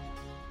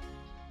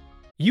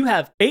 You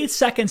have 8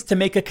 seconds to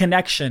make a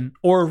connection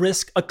or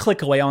risk a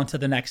click away onto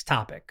the next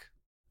topic.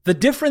 The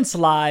difference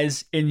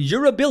lies in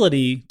your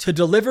ability to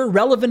deliver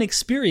relevant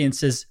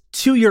experiences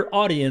to your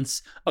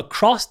audience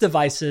across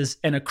devices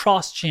and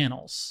across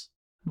channels.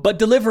 But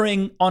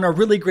delivering on a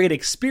really great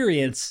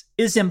experience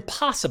is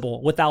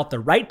impossible without the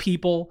right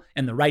people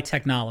and the right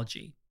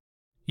technology.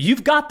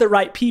 You've got the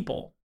right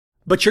people,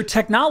 but your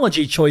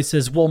technology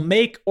choices will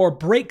make or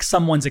break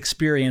someone's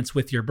experience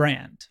with your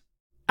brand.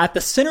 At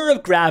the center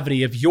of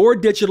gravity of your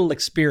digital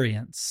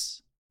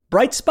experience,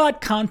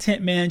 Brightspot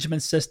Content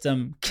Management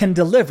System can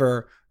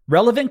deliver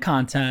relevant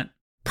content,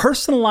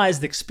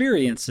 personalized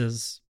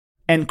experiences,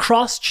 and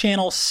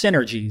cross-channel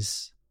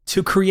synergies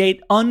to create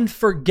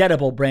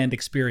unforgettable brand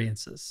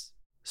experiences,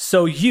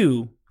 so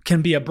you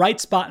can be a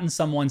bright spot in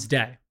someone's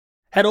day.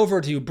 Head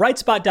over to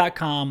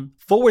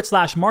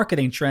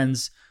brightspot.com/marketing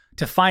trends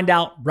to find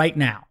out right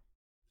now.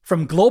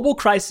 From global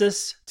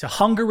crisis to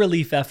hunger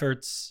relief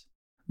efforts,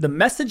 the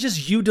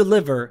messages you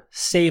deliver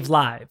save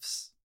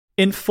lives,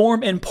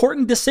 inform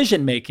important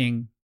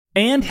decision-making,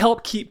 and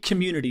help keep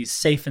communities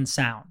safe and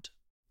sound.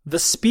 The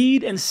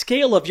speed and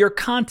scale of your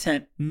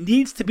content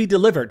needs to be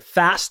delivered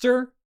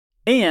faster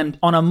and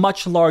on a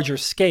much larger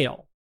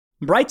scale.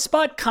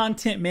 Brightspot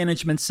Content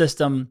Management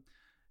System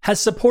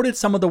has supported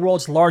some of the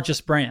world's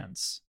largest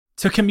brands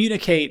to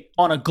communicate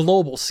on a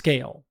global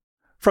scale.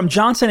 From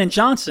Johnson &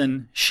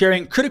 Johnson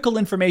sharing critical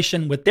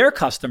information with their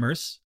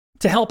customers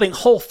to helping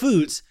Whole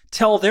Foods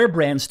tell their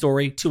brand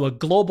story to a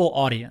global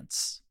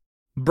audience.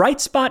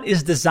 Brightspot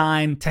is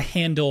designed to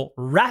handle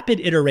rapid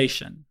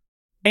iteration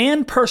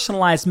and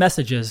personalized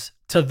messages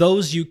to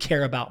those you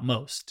care about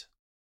most.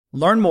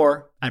 Learn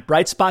more at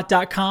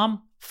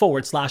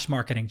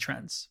brightspot.com/marketing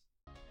trends.